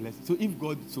delayed your blessing. So if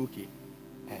God is okay,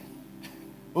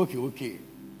 okay.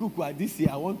 Look, this year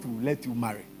I want to let you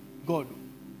marry. God,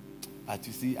 but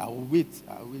you see, I will wait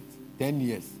 10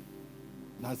 years.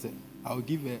 That's it. I will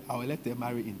let her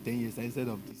marry in 10 years instead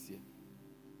of this year.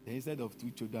 Then instead of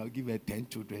 2 children, I'll give her 10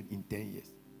 children in 10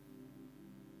 years.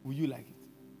 Will you like it?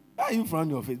 Why are you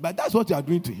frowning your face? But that's what you are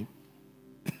doing to him.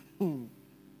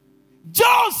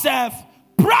 Joseph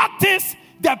practiced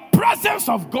the presence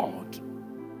of God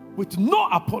with no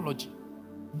apology.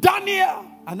 Daniel,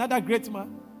 another great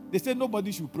man, they say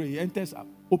nobody should pray. He enters up,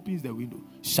 opens the window.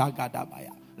 Shagadabaya,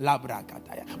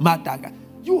 labrakataya, madaga.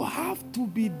 You have to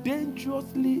be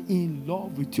dangerously in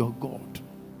love with your God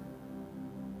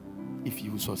if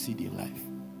you succeed in life.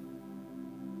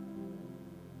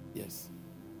 Yes.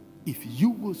 If you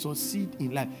will succeed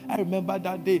in life. I remember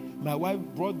that day, my wife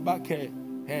brought back her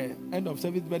end of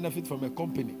service benefit from a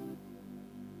company.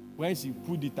 When she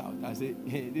pulled it out, I said,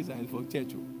 hey, this is for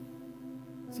church.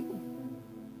 I said, oh,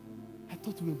 I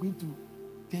thought we were going to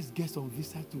just get some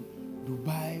visa to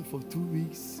Dubai for 2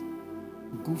 weeks.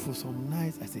 Go for some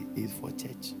nights. I said, it's for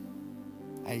church.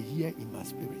 I hear in my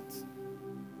spirit.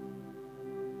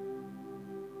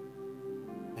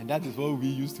 And that is what we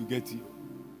used to get you.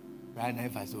 Right now,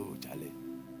 if I say, oh, Charlie.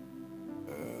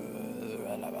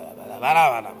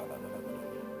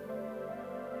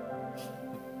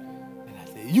 And I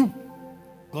say, you.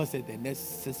 God said, the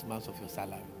next 6 months of your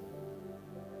salary.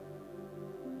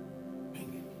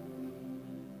 Bring it.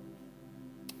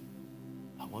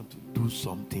 I want to do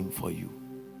something for you.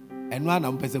 And when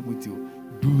I'm present with you,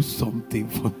 do something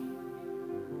for me.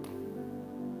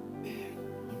 I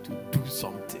want to do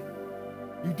something.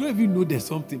 You don't even know there's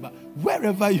something, but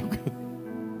wherever you go.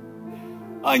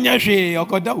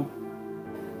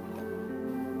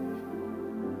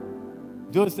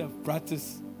 Joseph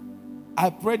practiced. I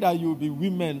pray that you will be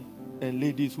women and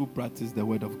ladies who practice the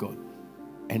word of God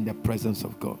and the presence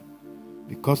of God.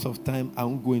 Because of time, I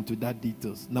won't go into that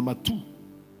details. Number 2,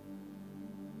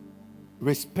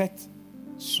 respect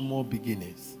small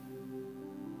beginnings.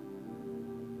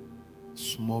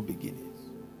 Small beginnings.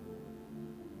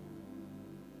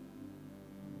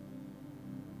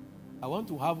 I want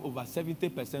to have over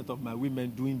 70% of my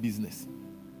women doing business,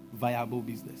 viable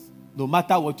business. No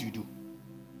matter what you do.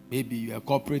 Maybe you're a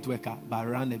corporate worker, but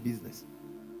run a business.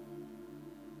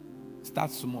 Start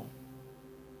small.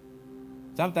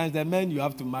 Sometimes the men you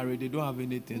have to marry, they don't have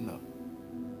anything now.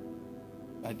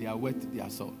 But they are worth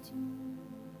their salt.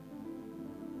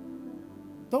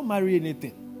 Don't marry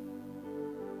anything.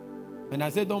 When I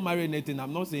say don't marry anything,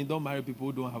 I'm not saying don't marry people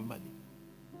who don't have money.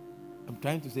 I'm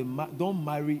trying to say don't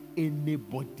marry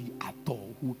anybody at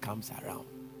all who comes around.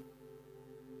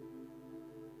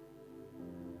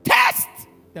 Test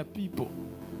the people.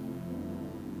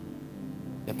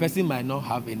 The person might not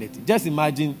have anything. Just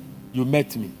imagine you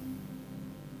met me.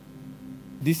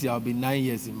 This year I'll be 9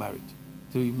 years in marriage.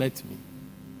 So you met me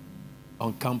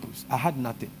on campus. I had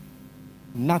nothing.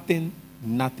 Nothing.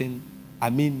 I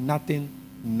mean nothing.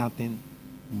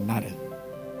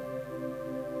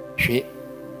 Shit.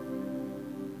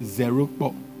 Zero,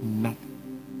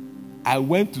 nothing. I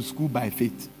went to school by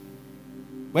faith.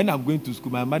 When I'm going to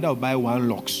school, my mother will buy 1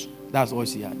 locks. That's all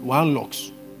she had. 1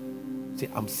 locks. Say,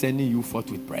 I'm sending you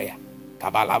forth with prayer.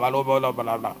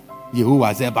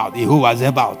 Yehovah's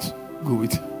about. Go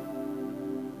with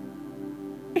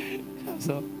it.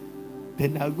 So,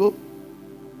 then I go.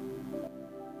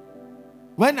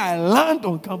 When I land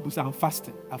on campus, I'm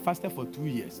fasting. I fasted for 2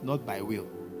 years, not by will,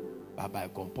 but by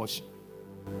compulsion.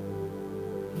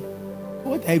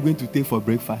 What are you going to take for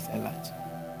breakfast and lunch?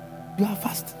 You are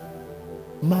fasting.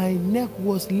 My neck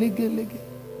was leg.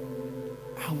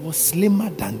 I was slimmer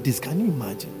than this. Can you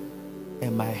imagine?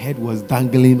 And my head was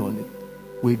dangling on it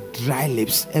with dry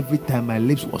lips. Every time my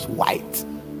lips was white.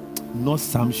 Not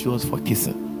sumptuous for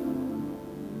kissing.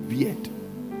 Weird.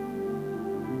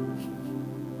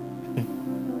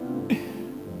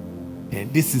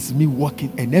 And this is me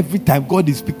walking. And every time God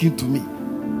is speaking to me,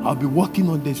 I'll be walking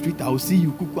on the street. I'll see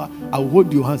you, I'll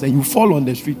hold your hands and you fall on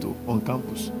the street on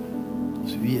campus.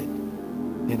 It's weird.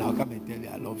 Then I'll come and tell you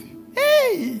I love you.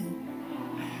 Hey!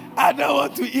 I don't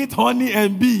want to eat honey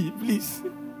and bee. Please.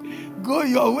 Go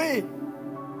your way. It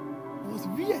was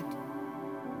weird.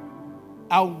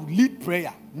 I'll lead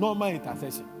prayer. Normal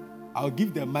intercession. I'll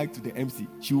give the mic to the MC.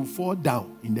 She will fall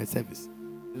down in the service.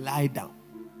 Lie down.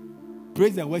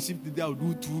 Praise and worship today. I'll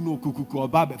do two no kuku or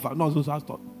babe. No, so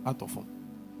out of form.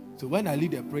 So when I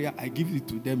lead the prayer, I give it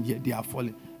to them here. They are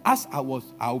falling. As I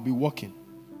will be walking.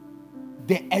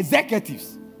 The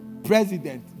executives,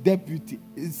 president, deputy,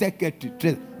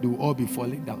 secretary, they will all be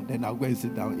falling down. Then I'll go and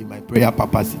sit down in my prayer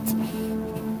papa seat.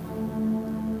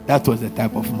 That was the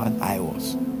type of man I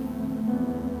was.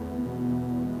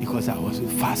 Because I was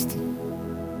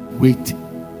fasting, waiting,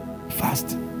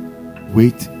 fasting,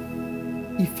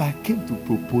 waiting. If I came to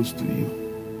propose to you,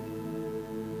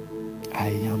 I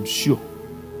am sure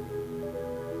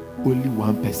only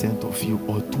 1% of you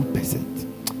or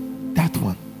 2%, that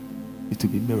one, it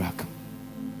will be a miracle.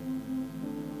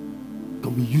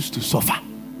 Because we used to suffer.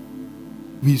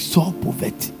 We saw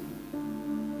poverty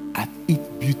at its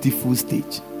beautiful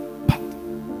stage. Bad.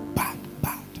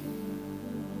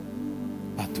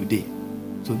 But today,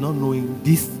 so not knowing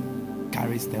this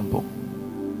Charis Temple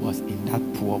was in that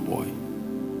poor boy.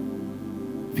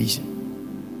 Vision.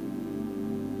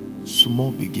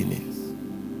 Small beginnings.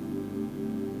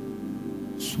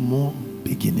 Small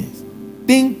beginnings.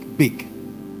 Think big,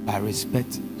 but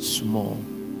respect small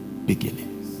beginnings.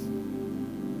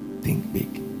 Think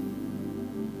big.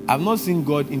 I've not seen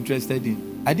God interested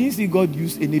in. I didn't see God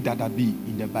use any dadabi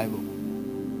in the Bible.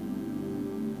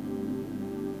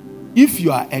 If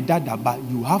you are a dadaba,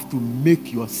 you have to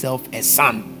make yourself a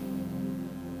son,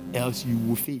 else you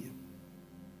will fail.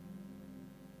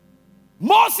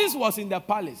 Moses was in the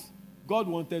palace. God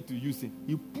wanted to use him.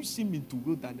 He pushed him into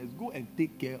wilderness. Go and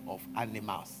take care of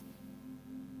animals.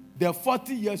 The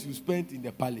 40 years you spent in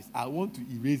the palace, I want to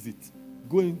erase it.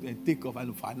 Go in and take off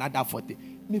and for another 40.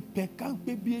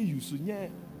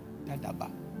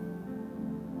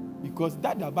 Because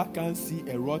dadaba can't see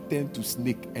a rod turn to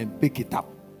snake and pick it up.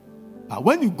 But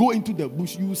when you go into the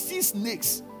bush, you will see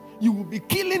snakes. You will be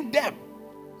killing them.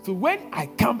 So when I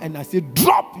come and I say,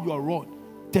 drop your rod,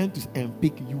 turn to and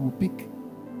pick, you will pick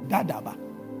dadaba.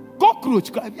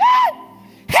 Cockroach cry, hey!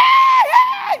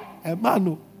 A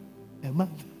man. A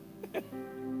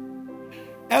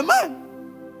man.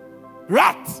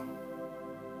 Rat.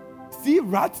 See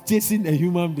rat chasing a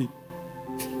human being.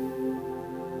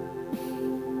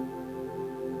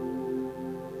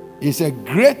 It's a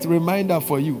great reminder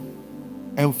for you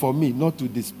and for me not to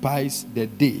despise the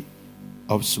day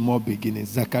of small beginnings.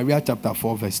 Zechariah chapter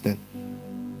 4 verse 10.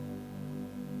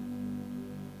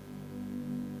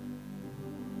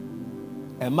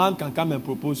 A man can come and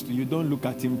propose to you. Don't look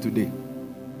at him today.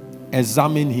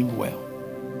 Examine him well.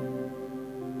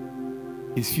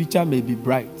 His future may be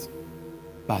bright,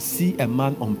 but see a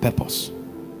man on purpose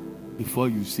before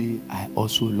you say, I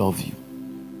also love you.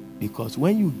 Because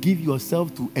when you give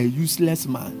yourself to a useless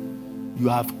man, you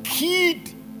have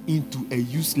keyed into a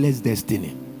useless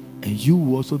destiny. And you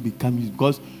will also become useless.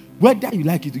 Because whether you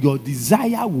like it, your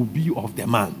desire will be of the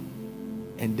man.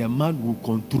 And the man will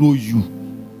control you.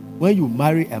 When you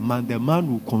marry a man, the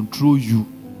man will control you.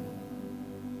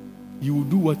 You will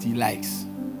do what he likes.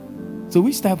 So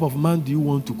which type of man do you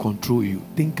want to control you?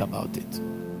 Think about it.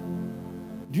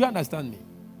 Do you understand me?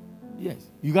 Yes.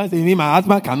 You guys say, my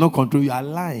husband cannot control you. You are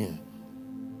lying.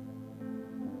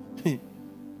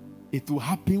 It will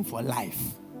happen for life.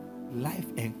 Life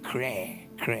and cray.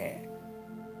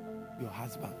 Your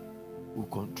husband will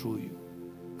control you.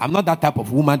 I'm not that type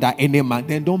of woman that any man,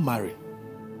 then don't marry.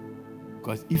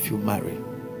 Because if you marry,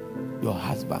 your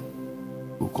husband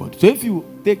will control. So if you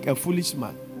take a foolish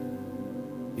man,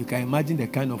 you can imagine the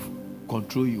kind of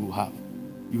control you will have.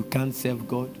 You can't serve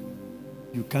God.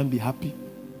 You can't be happy.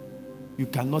 You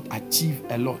cannot achieve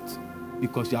a lot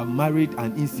because you have married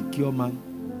an insecure man.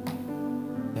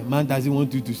 The man doesn't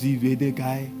want you to see the other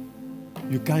guy.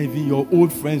 You can't even your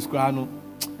old friends cry. No.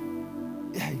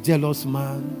 Jealous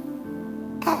man.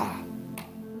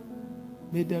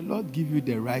 May the Lord give you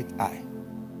the right eye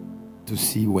to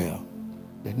see well.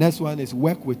 The next one is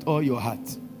work with all your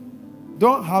heart.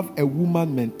 Don't have a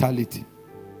woman mentality.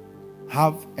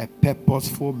 Have a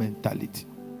purposeful mentality.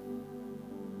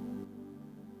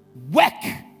 Work.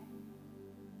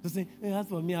 So say, hey, as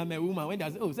for me, I'm a woman. When they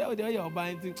say, oh, you're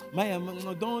buying things,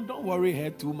 don't worry her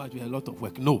too much with a lot of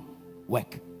work. No,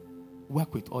 work.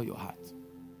 Work with all your heart.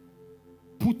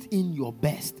 Put in your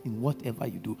best in whatever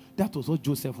you do. That was what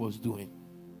Joseph was doing.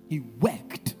 He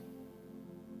worked.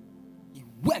 He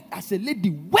worked. As a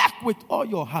lady, work with all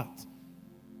your heart.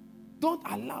 Don't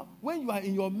allow, when you are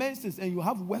in your menses and you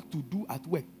have work to do at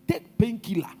work, take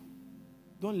painkiller.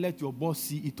 Don't let your boss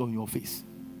see it on your face.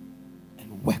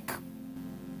 And work.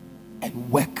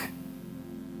 And work.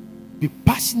 Be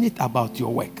passionate about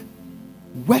your work.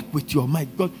 Work with your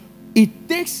mind. God, it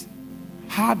takes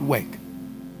hard work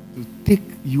to take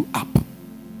you up.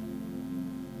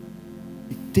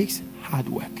 It takes hard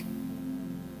work.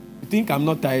 You think I'm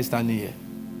not tired standing here?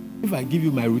 If I give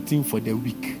you my routine for the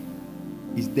week,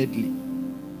 it's deadly.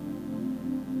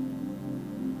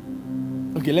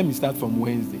 Okay, let me start from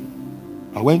Wednesday.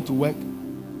 I went to work,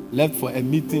 left for a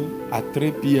meeting at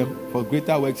 3 p.m. for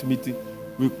Greater Works meeting.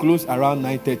 We closed around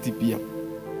 9:30 p.m.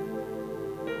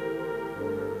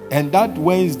 And that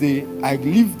Wednesday, I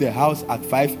leave the house at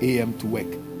 5 a.m. to work.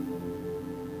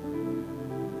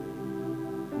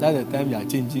 That's the time you are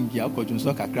changing gear.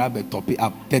 So I can grab a topic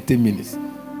up 30 minutes.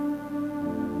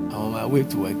 I'm on my way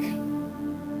to work.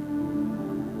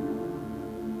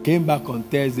 Came back on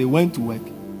Thursday, went to work,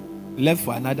 left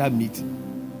for another meeting.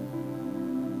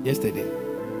 Yesterday,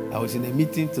 I was in a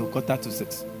meeting till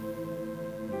 5:45.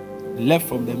 Left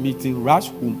from the meeting,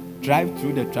 rushed home, drive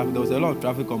through the traffic. There was a lot of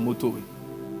traffic on motorway.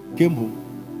 Came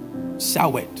home,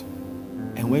 showered,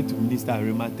 and went to Minister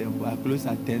Arima Temple. I closed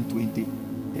at 10:20,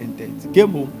 10:30.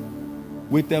 Came home,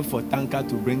 waited for tanker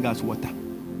to bring us water.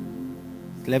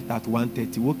 Slept at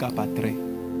 1:30, woke up at 3.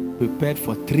 Prepared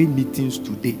for 3 meetings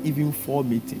today, even 4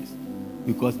 meetings.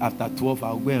 Because after 12,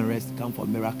 I'll go and rest, come for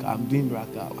miracle. I'm doing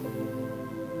miracle hour.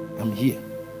 I'm here.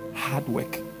 Hard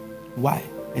work. Why?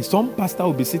 And some pastor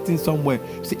will be sitting somewhere,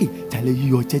 say, hey, tell you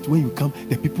your church, when you come,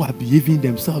 the people are behaving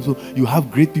themselves. So you have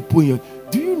great people in your...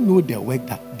 Do you know the work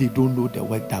that they don't know the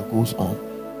work that goes on?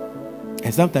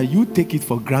 And sometimes you take it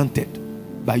for granted,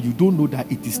 but you don't know that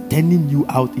it is turning you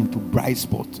out into bright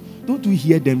spots. Don't you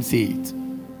hear them say it?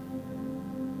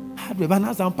 But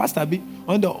now some pastor be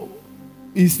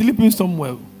he's sleeping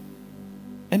somewhere.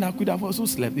 And I could have also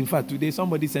slept. In fact, today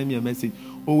somebody sent me a message.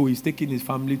 Oh, he's taking his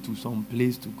family to some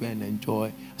place to go and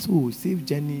enjoy. So, save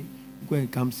Jenny, go and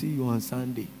come see you on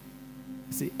Sunday.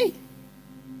 I say, hey,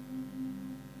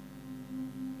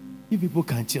 you people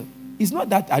can chill. It's not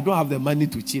that I don't have the money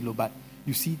to chill, but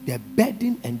you see the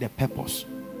burden and the purpose.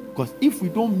 Because if we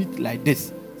don't meet like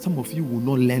this, some of you will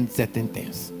not learn certain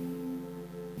things.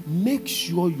 Make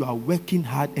sure you are working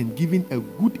hard and giving a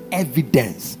good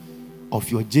evidence of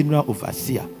your general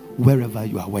overseer wherever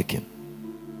you are working.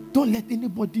 Don't let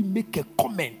anybody make a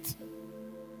comment.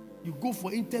 You go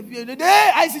for interview and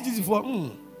hey, I see this for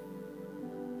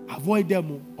avoid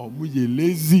them or you're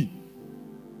lazy.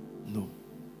 No.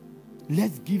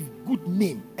 Let's give good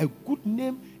name. A good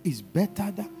name is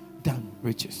better than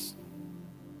riches.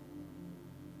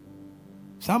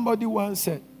 Somebody once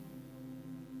said,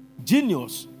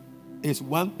 genius is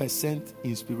 1%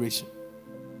 inspiration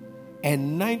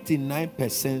and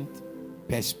 99%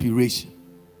 perspiration.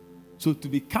 So to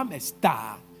become a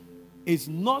star is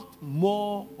not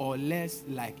more or less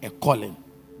like a calling.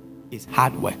 It's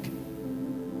hard work.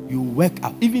 You work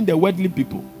up. Even the worldly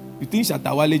people, you think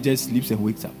Shatta Wale just sleeps and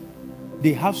wakes up.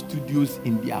 They have studios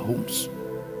in their homes.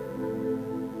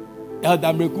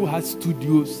 Elder Mreku has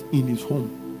studios in his home.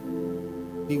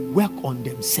 They work on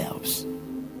themselves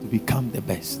to become the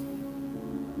best.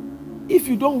 If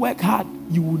you don't work hard,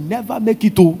 you will never make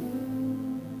it.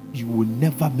 You will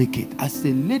never make it. As a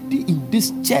lady in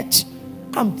this church,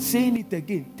 I'm saying it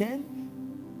again, 10,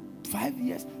 5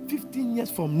 years, 15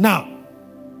 years from now,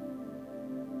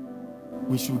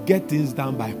 we should get things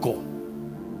done by call.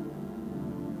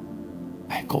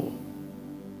 By call.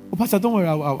 Oh, Pastor, don't worry,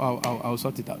 I'll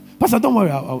sort it out. Pastor, don't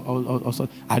worry, I'll sort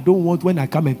it. I don't want when I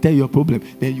come and tell your problem,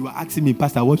 then you are asking me,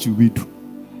 Pastor, what should we do?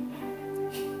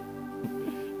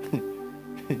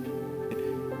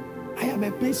 I am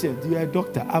a patient, you are a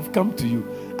doctor. I've come to you.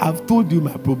 I've told you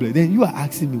my problem. Then you are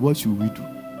asking me, what should we do?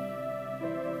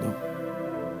 No.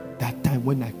 That time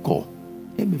when I call,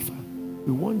 hey, my father,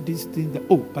 we want this thing that,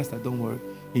 oh, Pastor, don't worry.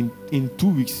 In 2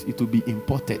 weeks, it will be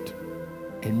imported.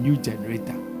 A new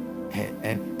generator.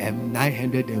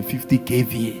 950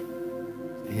 kVA.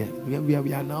 Yeah,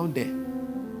 we are now there.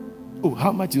 Oh,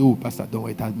 how much? Oh, Pastor, don't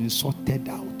worry. It has been sorted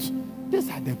out. These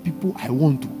are the people I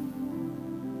want to.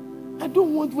 I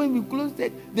don't want when we close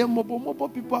that, the mobile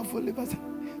people are falling. I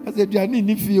said, you are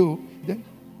in feel.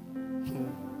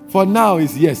 For now,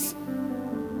 it's yes.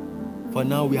 For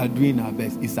now, we are doing our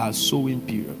best. It's our sowing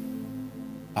period.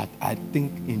 But I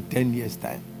think in 10 years'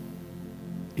 time,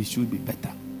 it should be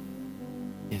better.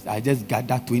 Yes, I just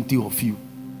gather 20 of you.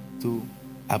 So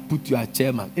I put you as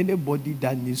chairman. Anybody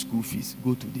that needs school fees,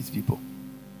 go to these people.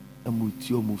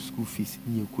 School fees.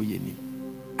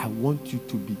 I want you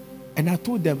to be. And I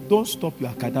told them, don't stop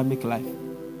your academic life.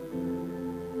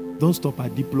 Don't stop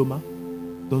at diploma.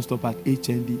 Don't stop at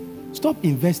HND. Stop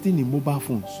investing in mobile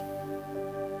phones.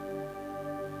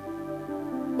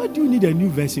 What do you need a new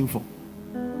version for?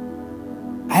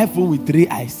 iPhone with 3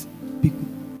 eyes.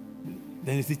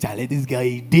 Then you say, Charlie, this guy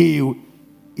is deal.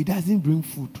 it doesn't bring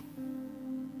food.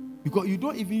 Because you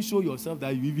don't even show yourself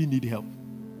that you even need help.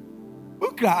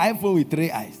 Look at an iPhone with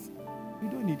 3 eyes. You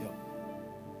don't need help.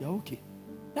 You're okay.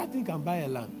 That thing can buy a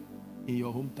land in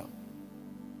your hometown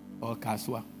or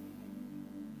Kaswa.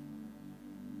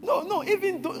 No,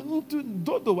 even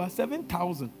Dodo was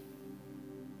 7,000.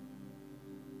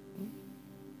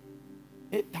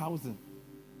 8,000.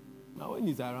 Now when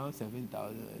it's around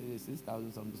 7,000,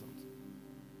 6,000 something.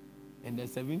 And the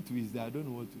 7 is there, I don't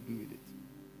know what to do with it.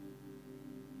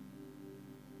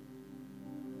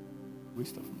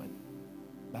 Waste of money.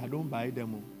 But I don't buy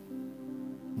them all.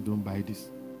 Don't buy this.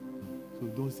 So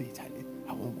don't say, Charlie,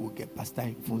 I won't go get pastor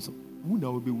in phone. So who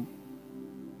now will be who?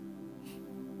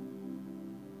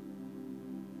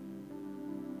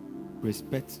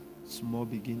 Respect small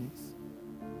beginnings.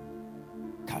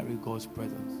 Carry God's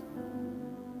presence.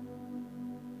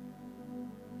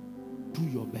 Do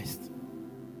your best.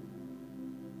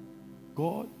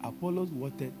 God, Apollos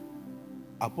watered,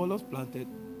 Apollos planted,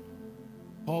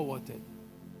 Paul watered.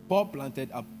 Paul planted,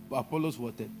 Apollos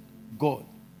watered. God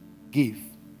gave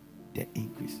the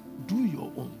increase. Do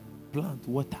your own. Plant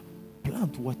water.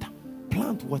 Plant water.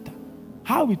 Plant water.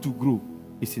 How it will grow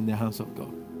is in the hands of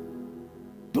God.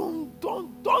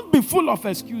 Don't be full of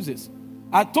excuses.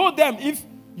 I told them, if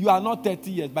you are not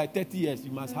 30 years, by 30 years,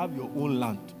 you must have your own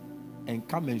land. And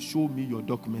come and show me your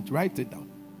document. Write it down.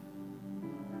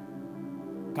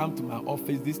 Come to my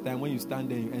office this time. When you stand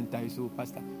there, you enter. You say, oh,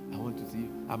 Pastor, I want to see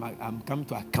you. I'm coming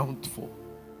to account for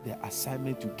the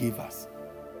assignment you gave us.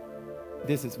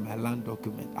 This is my land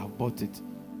document. I've bought it.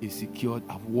 It's secured.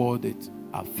 I've walled it.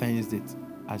 I've fenced it,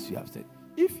 as you have said.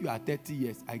 If you are 30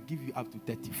 years, I give you up to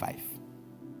 35.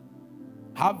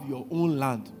 Have your own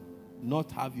land,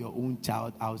 not have your own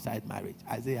child outside marriage.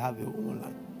 I say have your own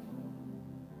land.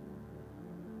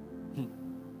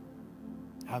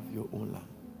 Have your own land.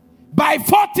 By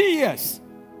 40 years,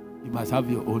 you must have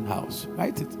your own house.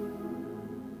 Write it.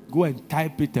 Go and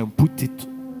type it and put it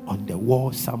on the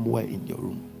wall somewhere in your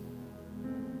room.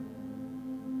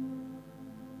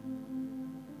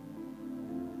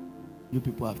 You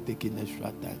people have taken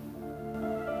extra time.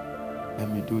 Let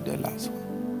me do the last one.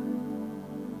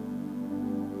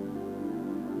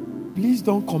 Please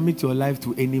don't commit your life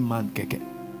to any man, keke.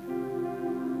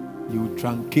 You will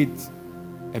truncate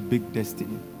a big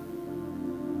destiny.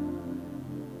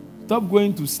 Stop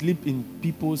going to sleep in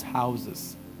people's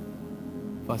houses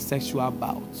for sexual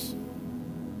bouts.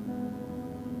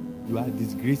 You are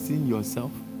disgracing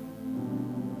yourself,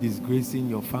 disgracing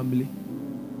your family,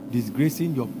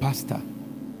 disgracing your pastor,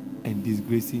 and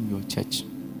disgracing your church.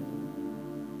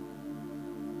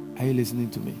 Are you listening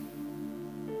to me?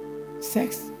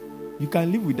 Sex, you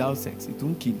can live without sex. It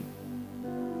won't kill you.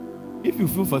 If you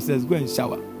feel for sex, go and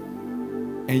shower.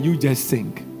 And you just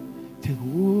sing. Say,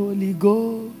 Holy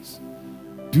Ghost,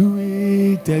 do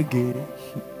it again.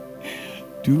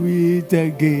 Do it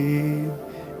again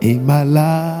in my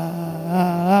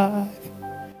life.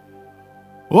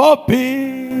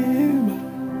 Open.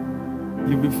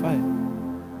 You'll be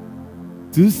fine.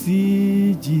 To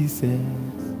see Jesus.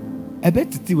 I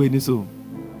bet it when you so.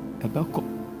 I bet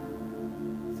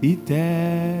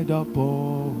seated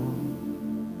upon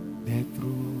the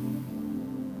throne.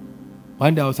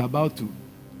 One day I was about to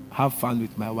have fun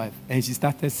with my wife, and she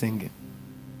started singing.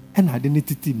 And I didn't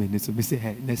teach me, so I say,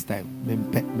 hey, next time,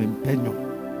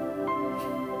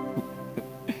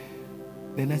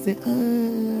 then I say,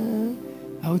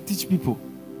 I will teach people.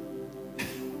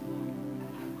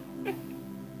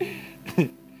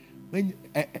 When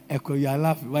you are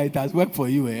laughing, why it has worked for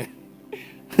you, eh?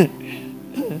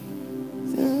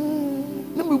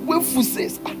 Let me wait for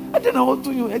says. I don't know what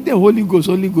to do. And then Holy Ghost,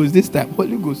 this time,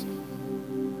 Holy Ghost.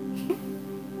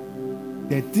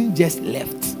 The thing just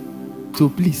left. So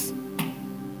please,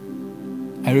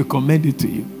 I recommend it to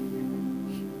you.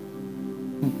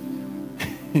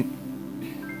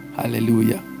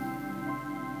 Hallelujah.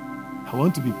 I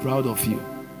want to be proud of you.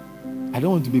 I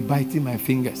don't want to be biting my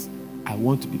fingers. I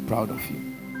want to be proud of you.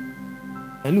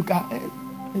 And look, I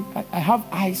have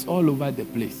eyes all over the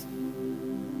place.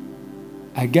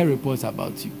 I get reports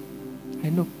about you. I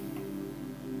know.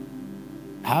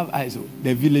 I have eyes on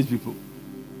the village people,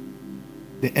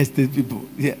 the estate people.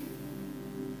 Yeah.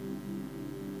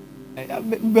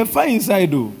 I'm fine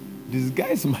inside though.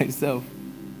 Disguise myself.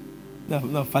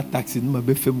 No fat taxi. No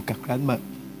be fame kakran.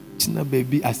 China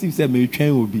baby. I see say me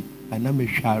train will be, and I'm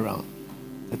around.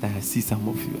 That I see some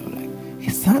of you. I'm like,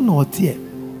 hey, son, not here.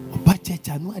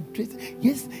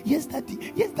 Yes, daddy.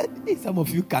 Some of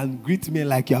you can greet me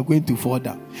like you are going to fall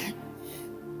down.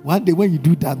 One day when you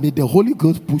do that, may the Holy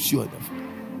Ghost push you on the floor.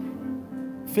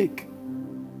 Fake.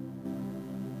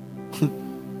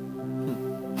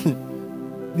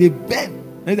 They bend.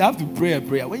 And they have to pray a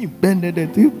prayer. When you bend it,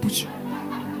 they push.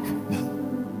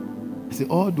 I say,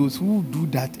 all those who do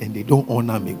that and they don't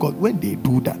honor me, God, when they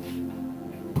do that,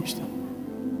 push them.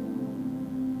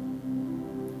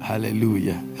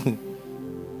 Hallelujah.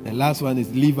 The last one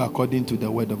is live according to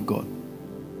the word of God.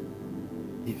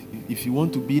 If you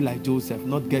want to be like Joseph,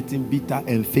 not getting bitter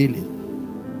and failing.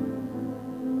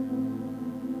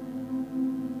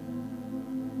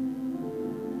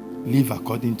 Live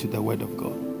according to the word of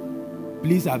God.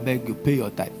 Please, I beg you, pay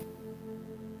your tithe.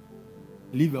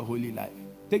 Live a holy life.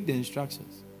 Take the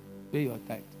instructions. Pay your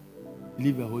tithe.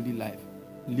 Live a holy life.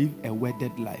 Live a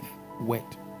wedded life. Wed.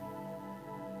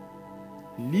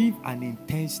 Live an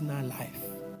intentional life.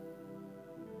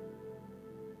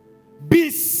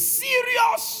 Be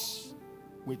serious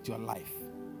with your life.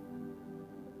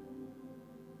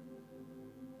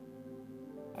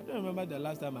 I don't remember the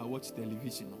last time I watched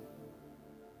television.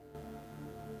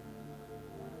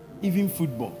 Even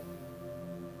football.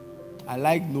 I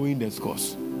like knowing the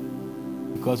scores.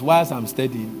 Because whilst I'm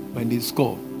studying, when they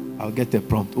score, I'll get a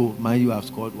prompt. Oh, man, you have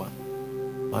scored one.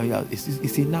 Man, you have,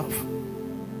 it's enough.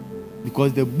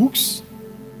 Because the books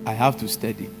I have to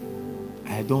study,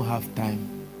 I don't have time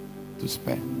to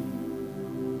spare.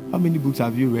 How many books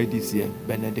have you read this year,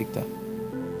 Benedicta?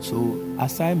 So,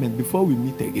 assignment before we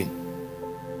meet again.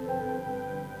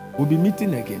 We'll be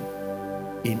meeting again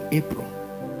in April.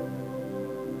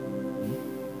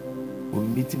 We'll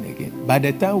be meeting again. By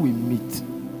the time we meet,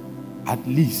 at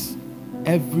least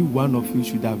every one of you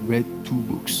should have read 2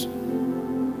 books.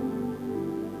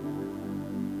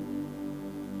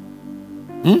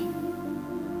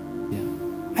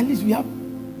 Yeah. At least we have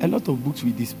a lot of books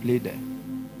we display there.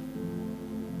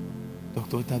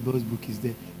 Dr. Otabil's book is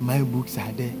there. My books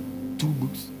are there. 2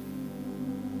 books.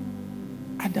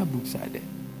 Other books are there.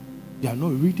 You are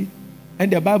not reading.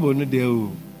 And the Bible not there.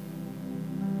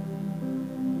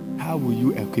 How will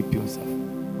you equip yourself?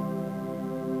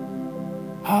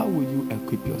 How will you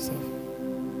equip yourself?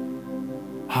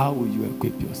 How will you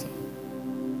equip yourself?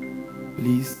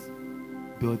 Please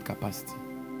build capacity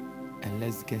and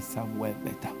let's get somewhere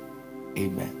better.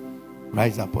 Amen.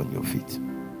 Rise up on your feet.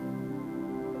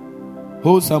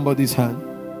 Hold somebody's hand.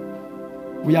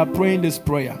 We are praying this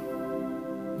prayer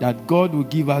that God will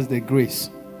give us the grace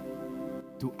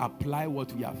to apply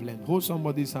what we have learned. Hold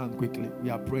somebody's hand quickly. We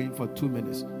are praying for 2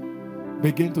 minutes.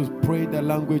 Begin to pray the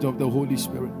language of the Holy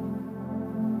Spirit.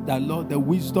 That Lord, the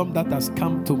wisdom that has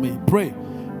come to me, pray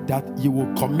that you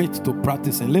will commit to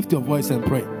practicing. Lift your voice and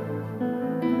pray.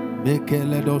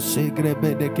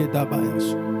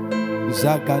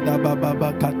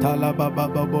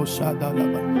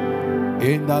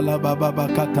 Indala baba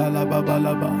katala baba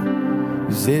laba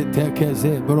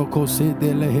zetekeze brokose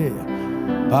delehe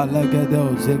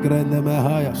balagado zegrene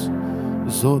mehayas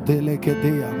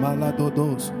zodelekedia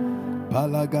maladodos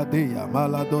balagadia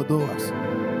maladodoas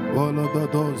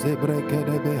bolododo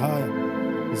zebrekede behaya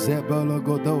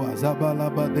zebologodoa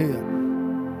zabalabadea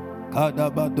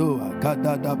kadabadoa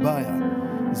kadadabaya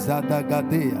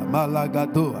zadagadea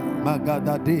malagadoa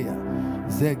magadadea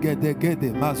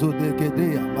zegedegede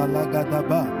mazodegedea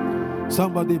malagadaba.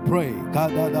 Somebody pray.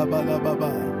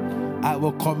 I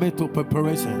will commit to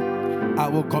preparation. I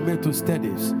will commit to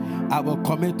studies. I will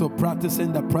commit to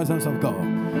practicing the presence of God.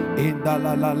 In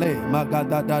dalalale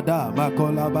magadadada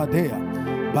makolabadea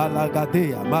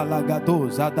balagadea malagado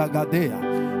zadagadea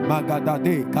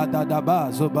magadade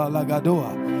kadadaba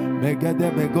zobalagadoa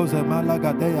megede begoze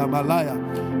malagadea malaya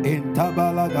in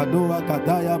tabalagadoa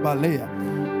kadaya balea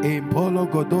in polo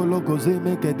godolo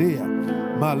gozeme kedea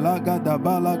malaga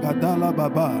dabala gadala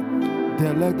baba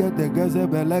delege degeze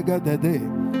belega dede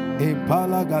in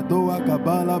pala gadoa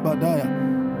kabala badaya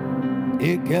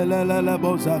ikelele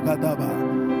boza gadaba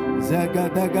zega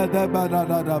dega deba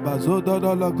da bazodo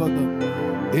logodo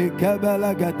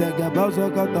ikebela gadega boza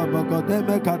gadaba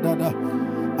godeme kadada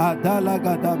adala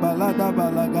gadabala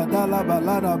dabala gadala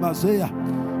balada masaya.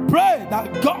 Pray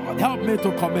that God help me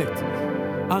to commit.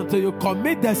 Until you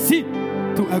commit the seed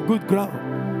to a good ground,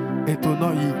 it will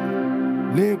not yield.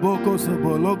 Leboko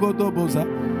sebologo doboza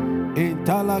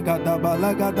intala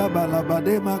gadabala gadabala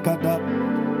badema kada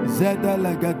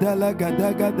zedele gadele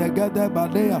gadega degede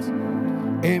badeas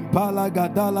impala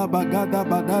gadala bagada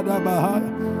badada bahaya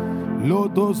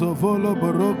lodo zovolo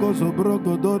boroko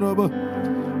zobroko dorobo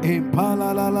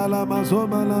impala la la la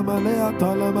mazoma la malea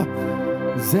talama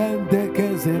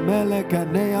zendeke zemele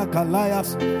kanea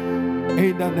kalayas.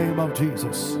 In the name of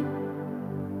Jesus.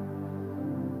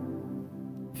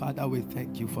 Father, we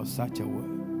thank you for such a word.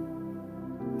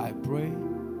 I pray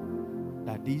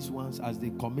that these ones, as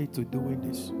they commit to doing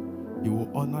this, you will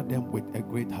honor them with a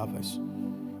great harvest.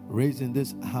 Raise in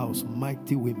this house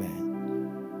mighty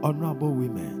women, honorable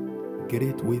women,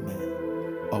 great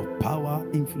women of power,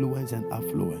 influence, and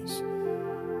affluence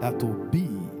that will be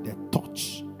the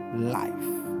touch life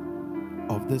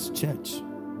of this church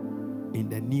in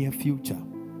the near future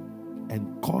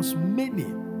and cause many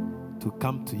to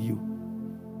come to you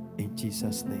in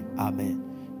Jesus' name.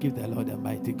 Amen. Give the Lord a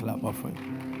mighty clap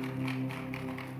offering.